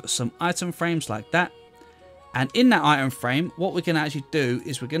with some item frames like that. And in that item frame, what we're going to actually do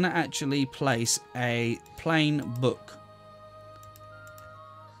is we're going to actually place a plain book,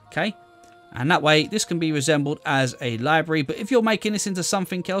 okay? And that way this can be resembled as a library. But if you're making this into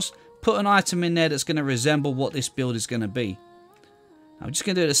something else, put an item in there that's going to resemble what this build is going to be. I'm just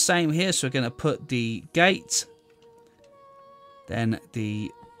going to do the same here. So we're going to put the gate, then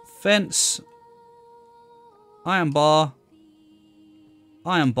the fence, iron bar,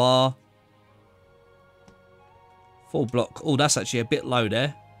 full block. Oh, that's actually a bit low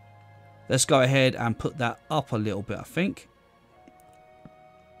there. Let's go ahead and put that up a little bit, I think.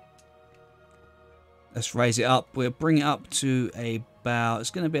 Let's raise it up. We'll bring it up to about...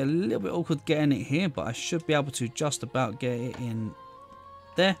 It's going to be a little bit awkward getting it here, but I should be able to just about get it in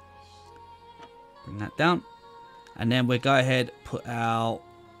there. Bring that down. And then we'll go ahead, put our...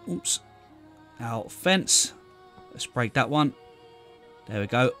 Oops. Our fence. Let's break that one. There we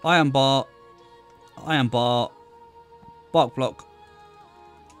go. Iron bar, bark block.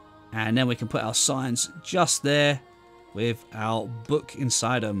 And then we can put our signs just there with our book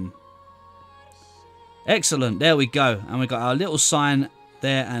inside them. Excellent. There we go. And we got our little sign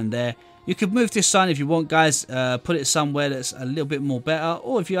there and there. You could move this sign if you want, guys. Put it somewhere that's a little bit more better.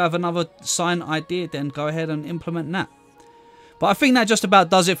 Or if you have another sign idea, then go ahead and implement that. But I think that just about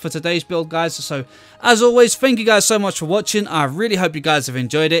does it for today's build, guys. So, as always, thank you guys so much for watching. I really hope you guys have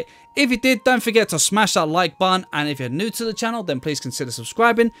enjoyed it. If you did, don't forget to smash that like button. And if you're new to the channel, then please consider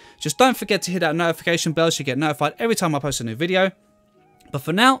subscribing. Just don't forget to hit that notification bell so you get notified every time I post a new video. But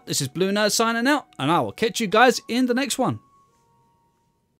for now, this is BlueNerd signing out. And I will catch you guys in the next one.